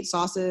range of 8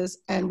 sauces.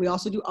 And we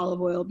also do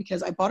olive oil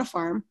because I bought a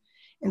farm.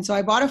 And so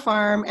I bought a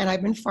farm and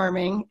I've been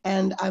farming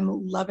and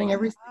I'm loving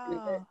every second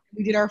of it.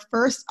 We did our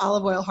first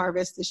olive oil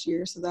harvest this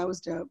year. So that was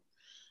dope.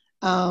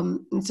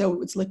 And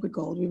so it's liquid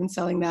gold. We've been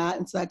selling that.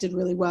 And so that did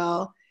really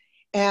well.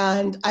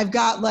 And I've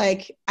got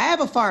I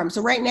have a farm.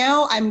 So right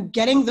now I'm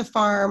getting the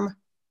farm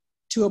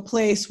to a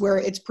place where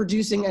it's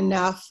producing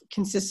enough,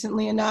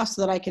 consistently enough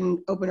so that I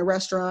can open a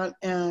restaurant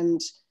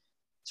and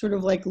sort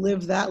of like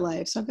live that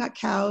life. So I've got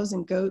cows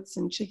and goats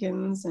and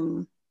chickens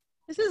and.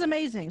 This is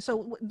amazing.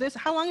 So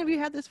how long have you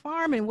had this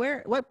farm and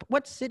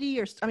what city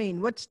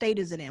what state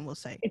is it in? We'll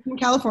say. It's in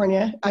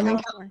California. I'm in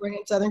California,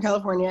 Southern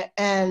California.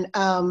 And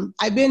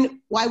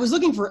I was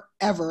looking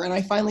forever and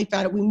I finally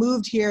found it. We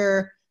moved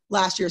here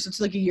last year. So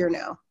it's like a year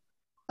now.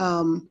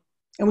 And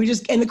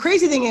the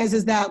crazy thing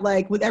is that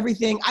like with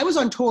everything, I was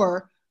on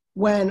tour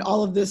when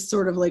all of this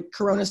sort of like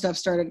Corona stuff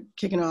started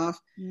kicking off.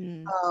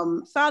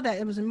 Saw that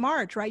it was in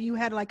March, right? You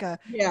had like a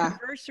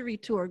anniversary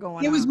tour going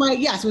on. It was my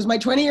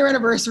 20-year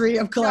anniversary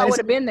of Kaleidoscope. I would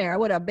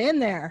have been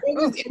there.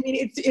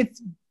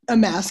 It's a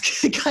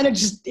mess. It kind of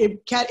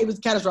it was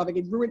catastrophic.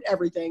 It ruined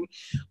everything.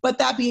 But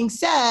that being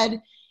said,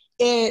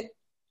 it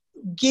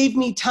gave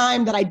me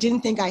time that I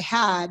didn't think I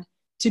had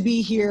to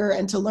be here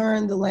and to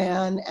learn the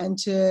land and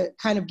to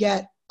kind of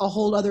get a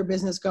whole other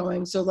business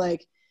going. So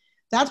like,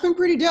 that's been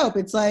pretty dope.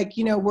 It's like,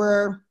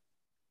 we're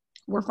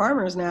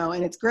farmers now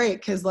and it's great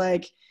because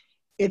like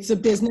it's a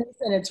business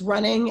and it's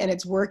running and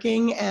it's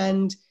working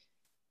and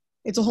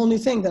it's a whole new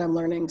thing that I'm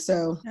learning.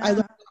 So I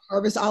learned how to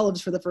harvest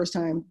olives for the first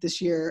time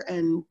this year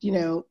and,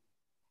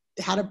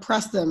 how to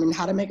press them and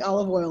how to make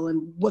olive oil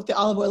and what the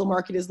olive oil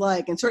market is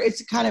like. And so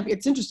it's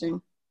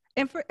interesting.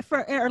 And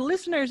for our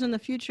listeners in the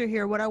future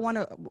here, what I want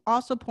to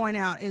also point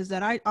out is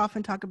that I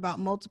often talk about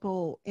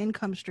multiple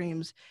income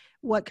streams.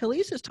 What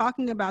Khalees is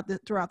talking about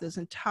throughout this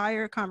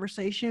entire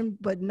conversation,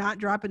 but not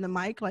dropping the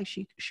mic like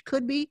she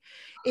could be,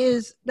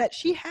 is that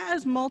she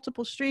has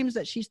multiple streams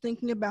that she's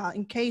thinking about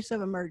in case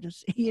of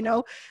emergency.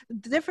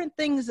 Different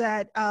things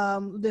that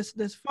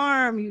this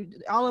farm,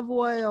 olive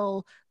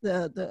oil,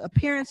 the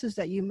appearances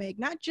that you make,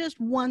 not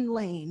just one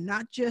lane,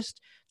 not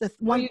just the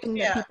one thing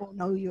that people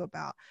know you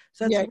about.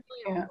 So that's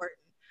really important.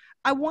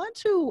 I want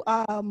to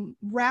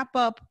wrap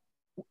up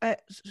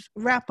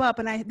wrap up,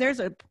 and there's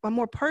a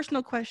more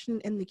personal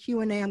question in the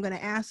Q&A. I'm going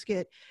to ask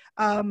it.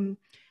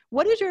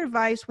 What is your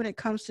advice when it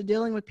comes to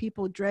dealing with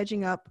people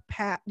dredging up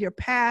your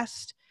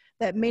past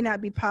that may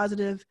not be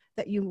positive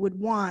that you would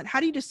want? How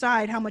do you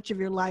decide how much of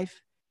your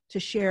life to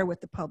share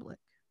with the public?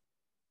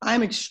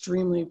 I'm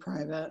extremely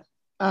private.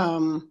 I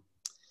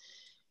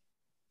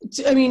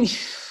mean,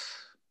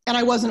 and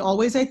I wasn't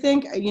always, I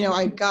think, you know,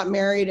 I got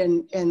married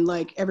and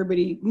like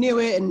everybody knew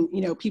it, and,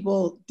 you know,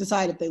 people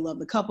decide if they love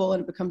the couple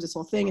and it becomes this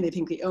whole thing and they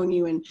think they own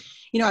you. And,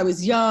 you know, I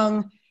was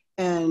young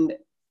and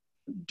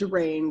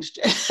deranged.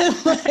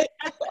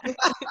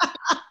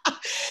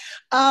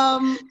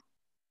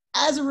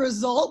 As a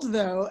result,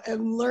 though,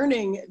 I'm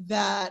learning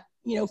that,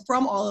 you know,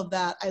 from all of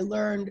that, I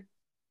learned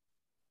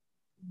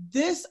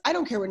this, I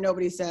don't care what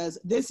nobody says,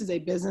 this is a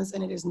business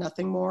and it is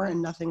nothing more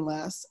and nothing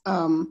less.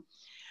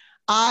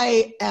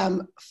 I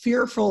am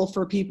fearful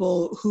for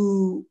people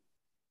who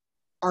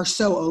are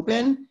so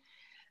open.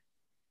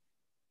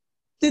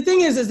 The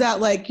thing is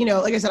that, like, you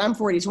know, like I said, I'm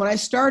 40. So when I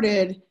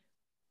started,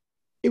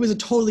 it was a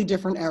totally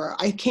different era.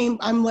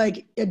 I'm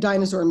like a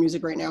dinosaur in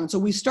music right now. And so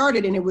we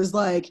started and it was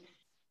like,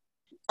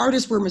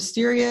 artists were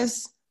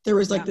mysterious. There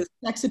was like this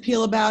sex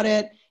appeal about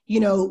it. You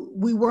know,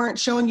 we weren't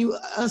showing you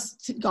us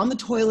on the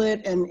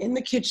toilet and in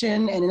the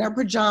kitchen and in our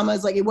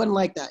pajamas. Like, it wasn't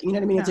like that. You know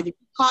what I mean? Yeah. It's like, if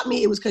you caught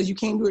me, it was because you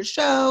came to a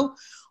show,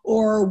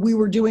 or we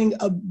were doing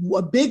a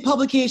big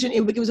publication.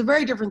 It was a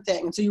very different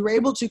thing. And so you were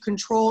able to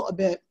control a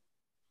bit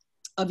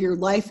of your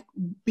life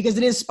because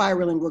it is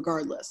spiraling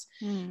regardless.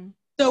 Mm.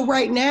 So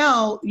right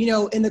now, you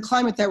know, in the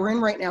climate that we're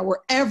in right now, where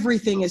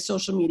everything is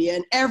social media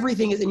and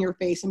everything is in your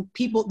face, and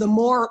people, the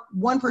more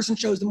one person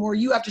shows, the more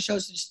you have to show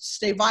to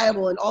stay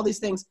viable and all these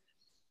things.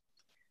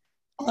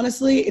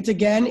 Honestly,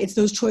 it's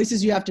those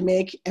choices you have to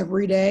make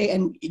every day.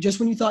 And just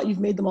when you thought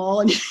you've made them all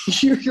and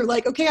you're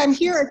like, okay, I'm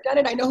here, I've done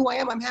it, I know who I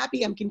am, I'm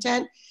happy, I'm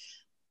content.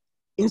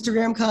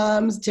 Instagram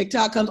comes,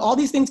 TikTok comes, all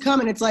these things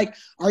come, and it's like,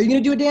 are you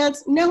going to do a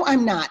dance? No,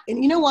 I'm not.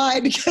 And you know why?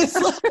 Because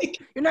like,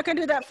 you're not going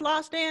to do that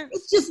floss dance?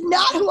 It's just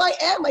not who I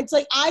am. It's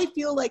like, I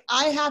feel like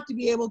I have to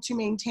be able to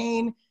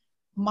maintain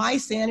my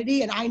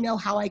sanity, and I know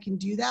how I can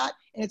do that.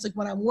 And it's like,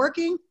 when I'm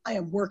working, I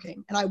am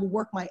working, and I will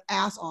work my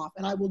ass off,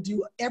 and I will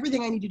do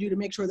everything I need to do to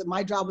make sure that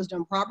my job was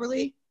done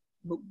properly.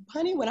 But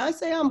honey, when I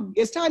say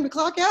it's time to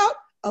clock out,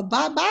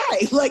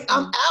 bye-bye. Like,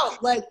 I'm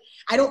out. Like,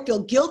 I don't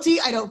feel guilty.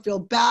 I don't feel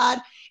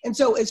bad. And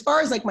so as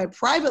far as like my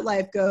private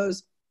life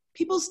goes,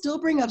 people still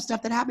bring up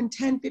stuff that happened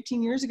 10,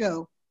 15 years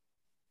ago.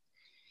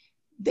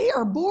 They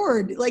are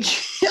bored. Like,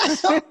 I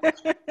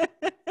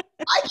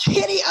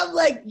can't, I'm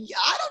like,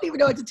 I don't even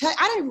know what to tell you.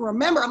 I don't even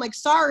remember. I'm like,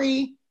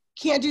 sorry,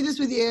 can't do this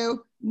with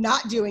you.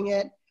 Not doing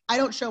it. I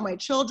don't show my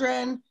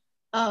children.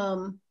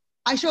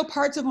 I show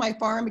parts of my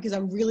farm because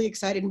I'm really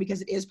excited and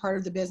because it is part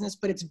of the business,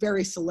 but it's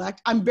very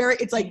select.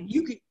 It's like,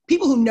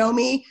 people who know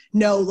me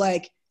know,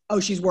 like, oh,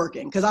 she's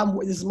working because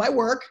this is my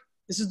work.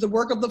 This is the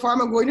work of the farm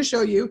I'm going to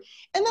show you.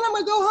 And then I'm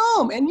going to go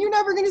home and you're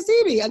never going to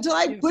see me until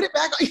I put it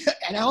back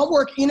and I'll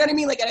work. You know what I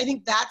mean? Like, and I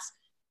think that's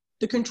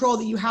the control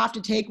that you have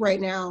to take right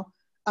now,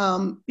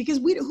 because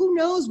who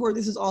knows where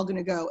this is all going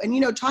to go. And, you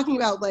know, talking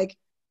about like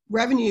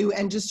revenue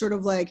and just sort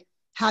of like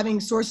having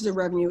sources of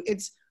revenue,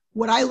 it's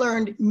what I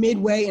learned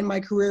midway in my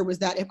career was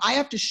that if I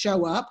have to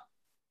show up,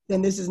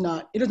 then it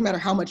doesn't matter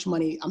how much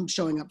money I'm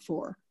showing up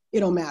for. It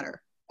don't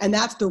matter. And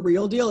that's the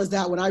real deal, is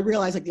that when I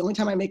realized, like, the only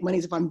time I make money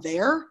is if I'm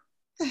there.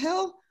 The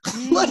hell?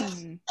 Like,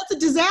 that's a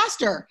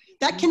disaster.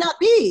 That cannot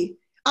be.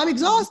 I'm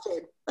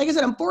exhausted. Like I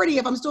said, I'm 40.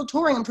 If I'm still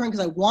touring, I'm touring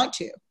because I want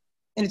to.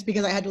 And it's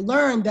because I had to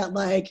learn that,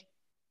 like,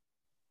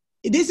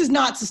 this is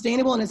not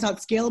sustainable and it's not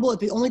scalable if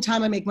the only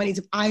time I make money is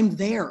if I'm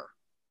there.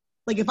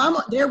 Like, if I'm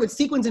there with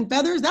sequins and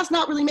feathers, that's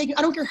not really making,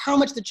 I don't care how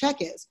much the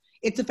check is.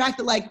 It's the fact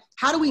that, like,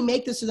 how do we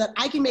make this so that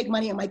I can make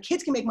money and my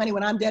kids can make money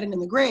when I'm dead and in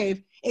the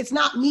grave? It's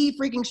not me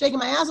freaking shaking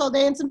my ass all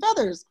day in some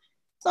feathers.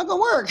 It's not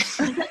gonna work.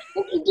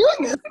 You're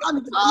doing this. I'm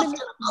exhausted.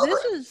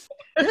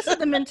 This is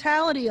the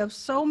mentality of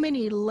so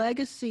many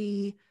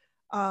legacy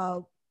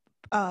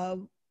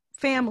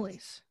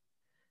families.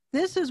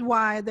 This is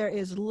why there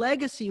is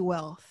legacy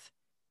wealth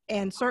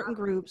in certain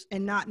groups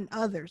and not in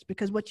others.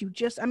 Because what you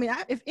this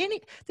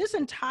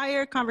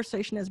entire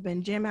conversation has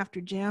been gem after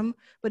gem.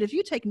 But if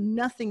you take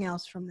nothing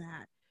else from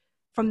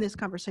this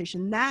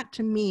conversation, that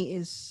to me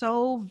is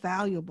so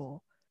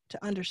valuable.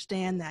 To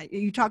understand that.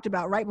 You talked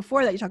about, right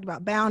before that, you talked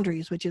about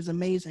boundaries, which is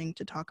amazing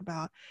to talk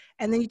about.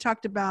 And then you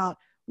talked about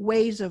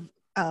ways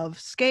of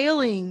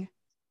scaling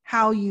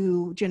how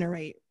you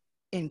generate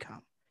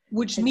income.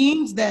 Which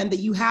means then that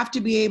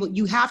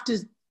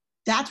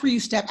that's where you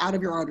step out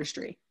of your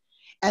artistry.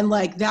 And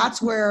like,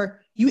 that's where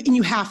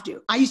you have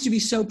to. I used to be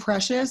so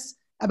precious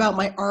about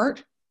my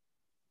art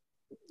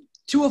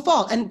to a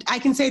fault. And I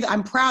can say that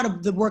I'm proud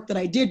of the work that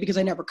I did because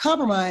I never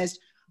compromised,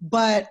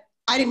 but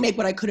I didn't make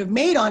what I could have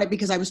made on it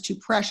because I was too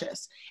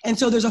precious. And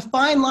so there's a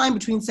fine line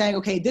between saying,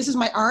 okay, this is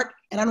my art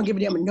and I don't give a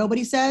damn what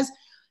nobody says.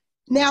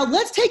 Now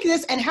let's take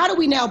this and how do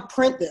we now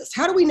print this?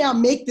 How do we now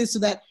make this so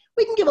that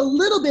we can give a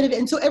little bit of it.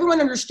 And so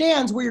everyone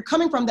understands where you're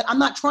coming from, that I'm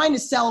not trying to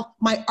sell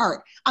my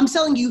art. I'm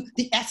selling you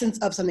the essence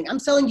of something. I'm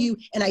selling you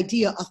an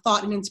idea, a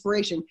thought, an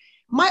inspiration.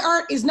 My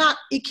art is not,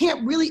 it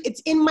can't really,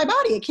 it's in my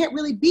body. It can't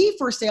really be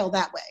for sale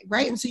that way,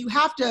 right? And so you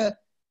have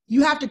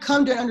to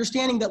come to an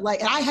understanding that like,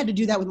 and I had to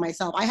do that with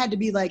myself. I had to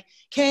be like,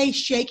 okay,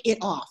 shake it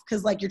off,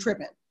 because like you're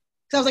tripping.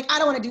 So I was like, I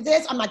don't want to do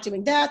this. I'm not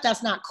doing that.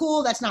 That's not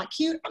cool. That's not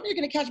cute. You're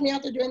going to catch me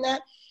out there doing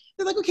that.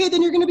 They're like, okay,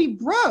 then you're going to be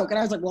broke. And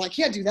I was like, well, I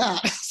can't do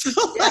that. So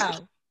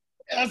like,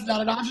 that's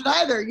not an option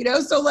either, you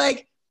know? So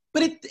like,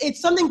 but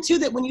it's something too,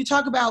 that when you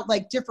talk about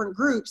like different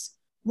groups,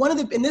 one of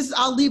the, and this is,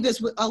 I'll leave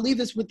this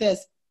with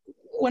this.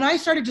 When I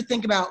started to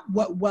think about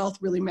what wealth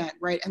really meant,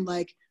 right? And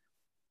like,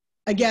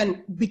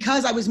 again,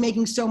 because I was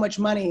making so much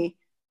money,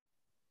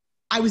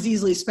 I was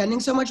easily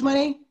spending so much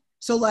money.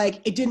 So like,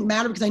 it didn't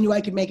matter because I knew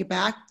I could make it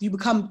back.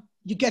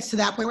 You get to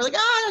that point where like,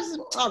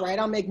 all right,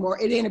 I'll make more.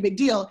 It ain't a big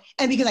deal.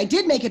 And because I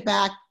did make it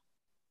back,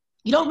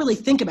 you don't really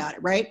think about it,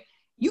 right?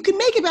 You can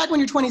make it back when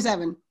you're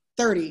 27,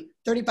 30,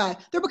 35.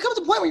 There becomes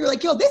a point where you're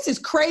like, yo, this is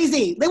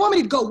crazy. They want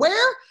me to go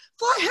where?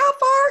 Fly how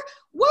far?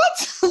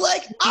 What?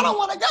 Like, I don't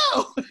want to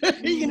go,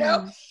 you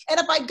know? And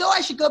if I go,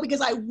 I should go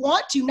because I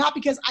want to, not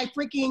because I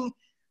freaking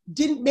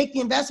didn't make the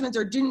investments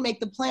or didn't make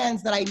the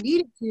plans that I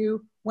needed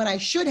to when I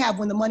should have,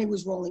 when the money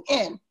was rolling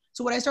in.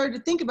 So what I started to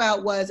think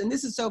about was, and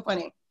this is so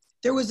funny,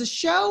 there was a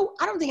show,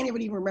 I don't think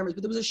anybody even remembers,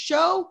 but there was a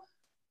show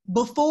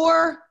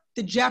before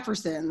the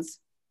Jeffersons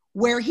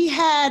where he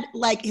had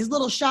like his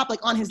little shop like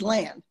on his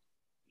land.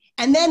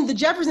 And then the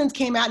Jeffersons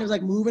came out and it was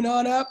like moving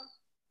on up.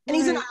 And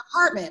he's in an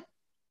apartment.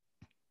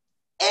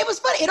 And it was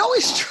funny. It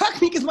always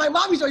struck me because my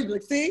mom used to always be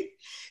like, see?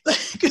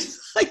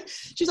 Like,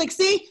 she's like,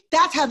 see,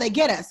 that's how they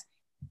get us.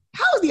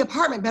 How is the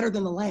apartment better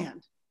than the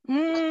land?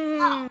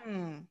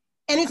 And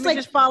it's like,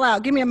 just fall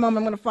out. Give me a moment.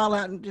 I'm going to fall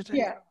out and just.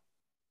 Yeah.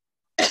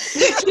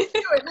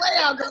 Lay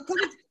out, girl.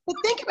 But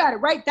think about it,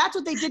 right? That's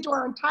what they did to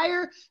our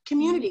entire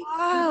community.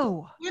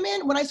 Wow.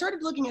 Women, when I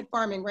started looking at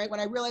farming, right, when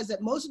I realized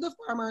that most of the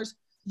farmers,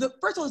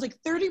 first of all, it's like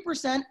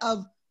 30%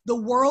 of the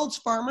world's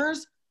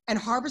farmers and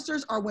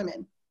harvesters are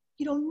women.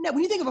 You don't know.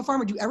 When you think of a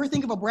farmer, do you ever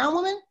think of a brown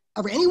woman?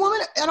 Or any woman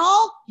at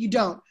all? You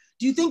don't.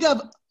 Do you think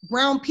of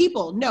brown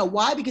people? No.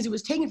 Why? Because it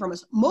was taken from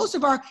us.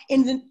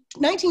 In the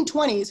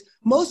 1920s,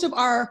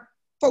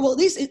 at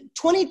least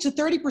 20 to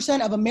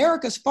 30% of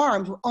America's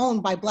farms were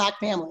owned by Black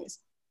families.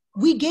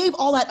 We gave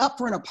all that up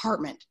for an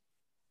apartment.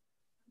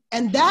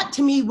 And that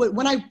to me,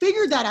 when I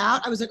figured that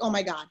out, I was like, oh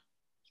my God.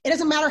 It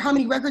doesn't matter how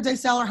many records I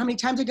sell or how many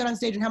times I get on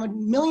stage and how many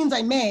millions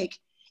I make.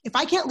 If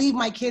I can't leave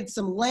my kids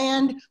some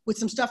land with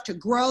some stuff to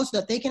grow so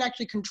that they can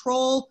actually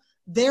control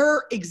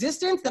their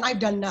existence, then I've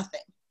done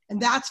nothing.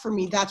 And that's, for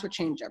me, that's what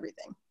changed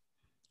everything.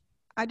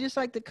 I just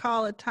like to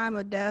call it time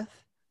of death.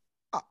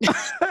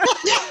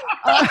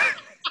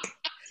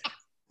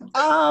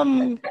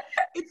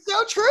 It's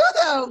so true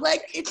though.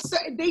 Like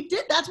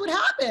that's what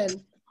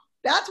happened.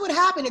 That's what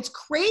happened. It's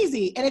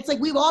crazy. And it's like,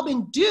 we've all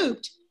been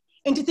duped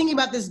into thinking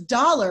about this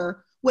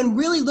dollar when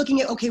really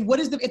looking at, okay,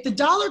 if the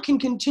dollar can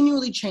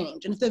continually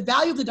change and if the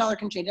value of the dollar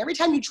can change, every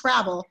time you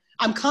travel,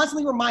 I'm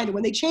constantly reminded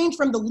when they change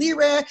from the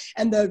lira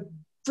and the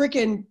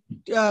freaking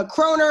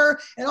kroner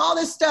and all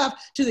this stuff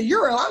to the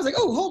euro, I was like,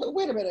 oh, hold on,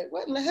 wait a minute.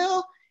 What in the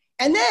hell?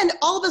 And then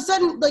all of a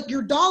sudden, like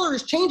your dollar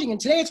is changing and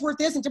today it's worth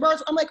this and tomorrow,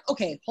 I'm like,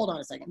 okay, hold on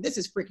a second. This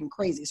is freaking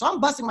crazy. So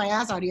I'm busting my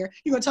ass out here.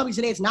 You're gonna tell me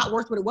today it's not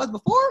worth what it was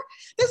before?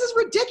 This is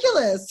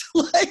ridiculous.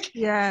 Like,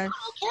 yeah.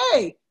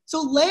 Okay. So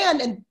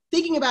land and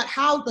thinking about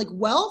how like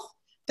wealth,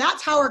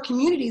 that's how our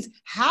communities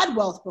had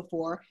wealth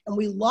before and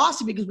we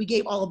lost it because we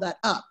gave all of that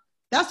up.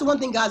 That's the one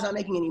thing God's not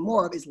making any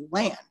more of is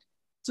land.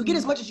 So get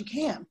as much as you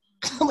can.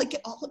 I'm like, get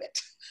all of it.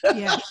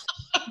 Yeah.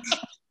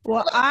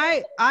 Well,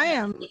 I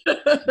am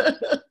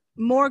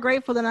more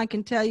grateful than I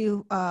can tell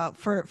you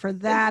for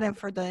that and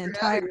for the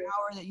entire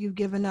hour that you've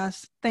given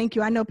us. Thank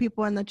you. I know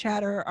people in the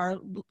chat are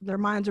their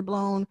minds are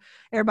blown.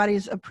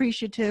 Everybody's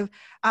appreciative.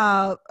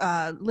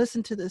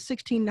 Listen to the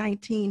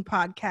 1619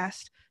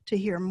 podcast to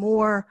hear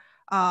more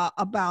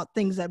about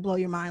things that blow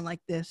your mind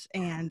like this.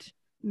 And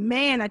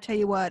man, I tell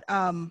you what,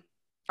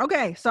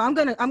 okay, so I'm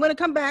gonna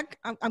come back.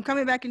 I'm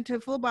coming back into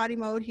full body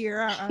mode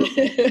here.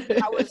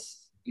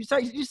 You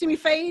see me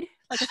fade?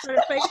 Like I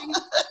started fading?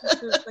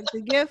 like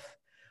the GIF?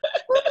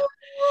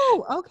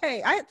 Woo,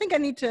 okay, I think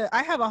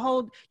I have a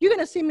whole, you're going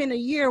to see me in a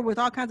year with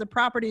all kinds of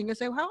property and you're going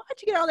to say, well,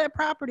 how'd you get all that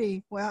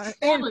property? Well,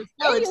 and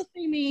you'll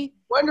see me.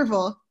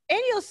 Wonderful. And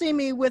you'll see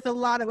me with a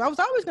lot of, I was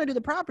always going to do the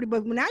property,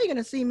 but now you're going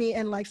to see me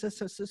in like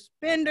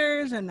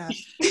suspenders and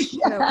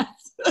sport.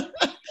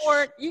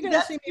 You're going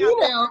to see me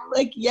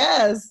like,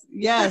 yes.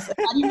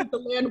 How do you make the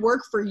land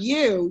work for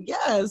you?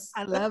 Yes.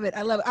 I love it.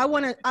 I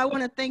want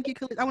to thank you.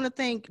 I want to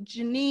thank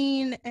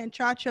Janine and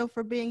Chacho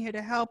for being here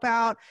to help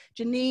out.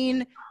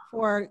 Janine,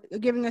 for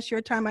giving us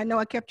your time. I know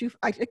I kept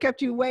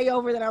you way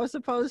over than I was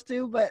supposed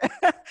to, but.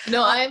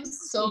 No, I am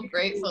so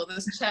grateful.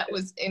 This chat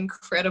was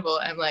incredible.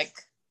 I'm like,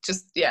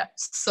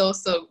 so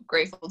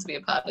grateful to be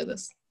a part of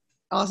this.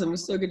 Awesome.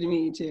 It's so good to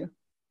meet you too.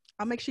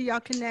 I'll make sure y'all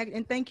connect.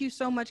 And thank you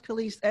so much,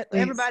 Khalees.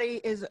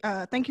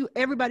 Thank you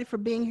everybody for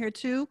being here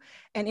too.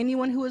 And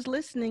anyone who is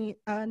listening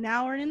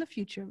now or in the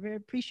future, very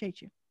appreciate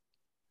you.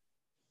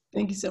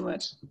 Thank you so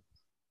much.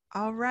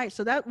 All right,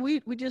 so that we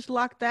just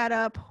locked that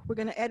up. We're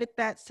gonna edit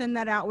that, send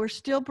that out. We're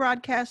still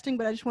broadcasting,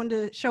 but I just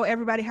wanted to show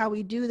everybody how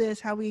we do this,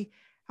 how we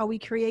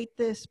create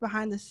this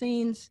behind the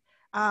scenes.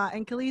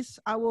 And Khalees,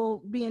 I will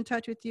be in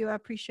touch with you. I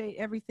appreciate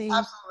everything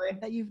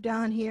that you've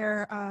done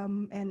here,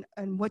 and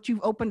what you've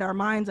opened our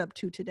minds up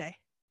to today.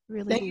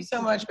 Really. Thank you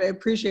so much, babe.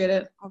 Appreciate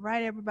it. All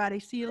right, everybody.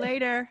 See you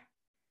later.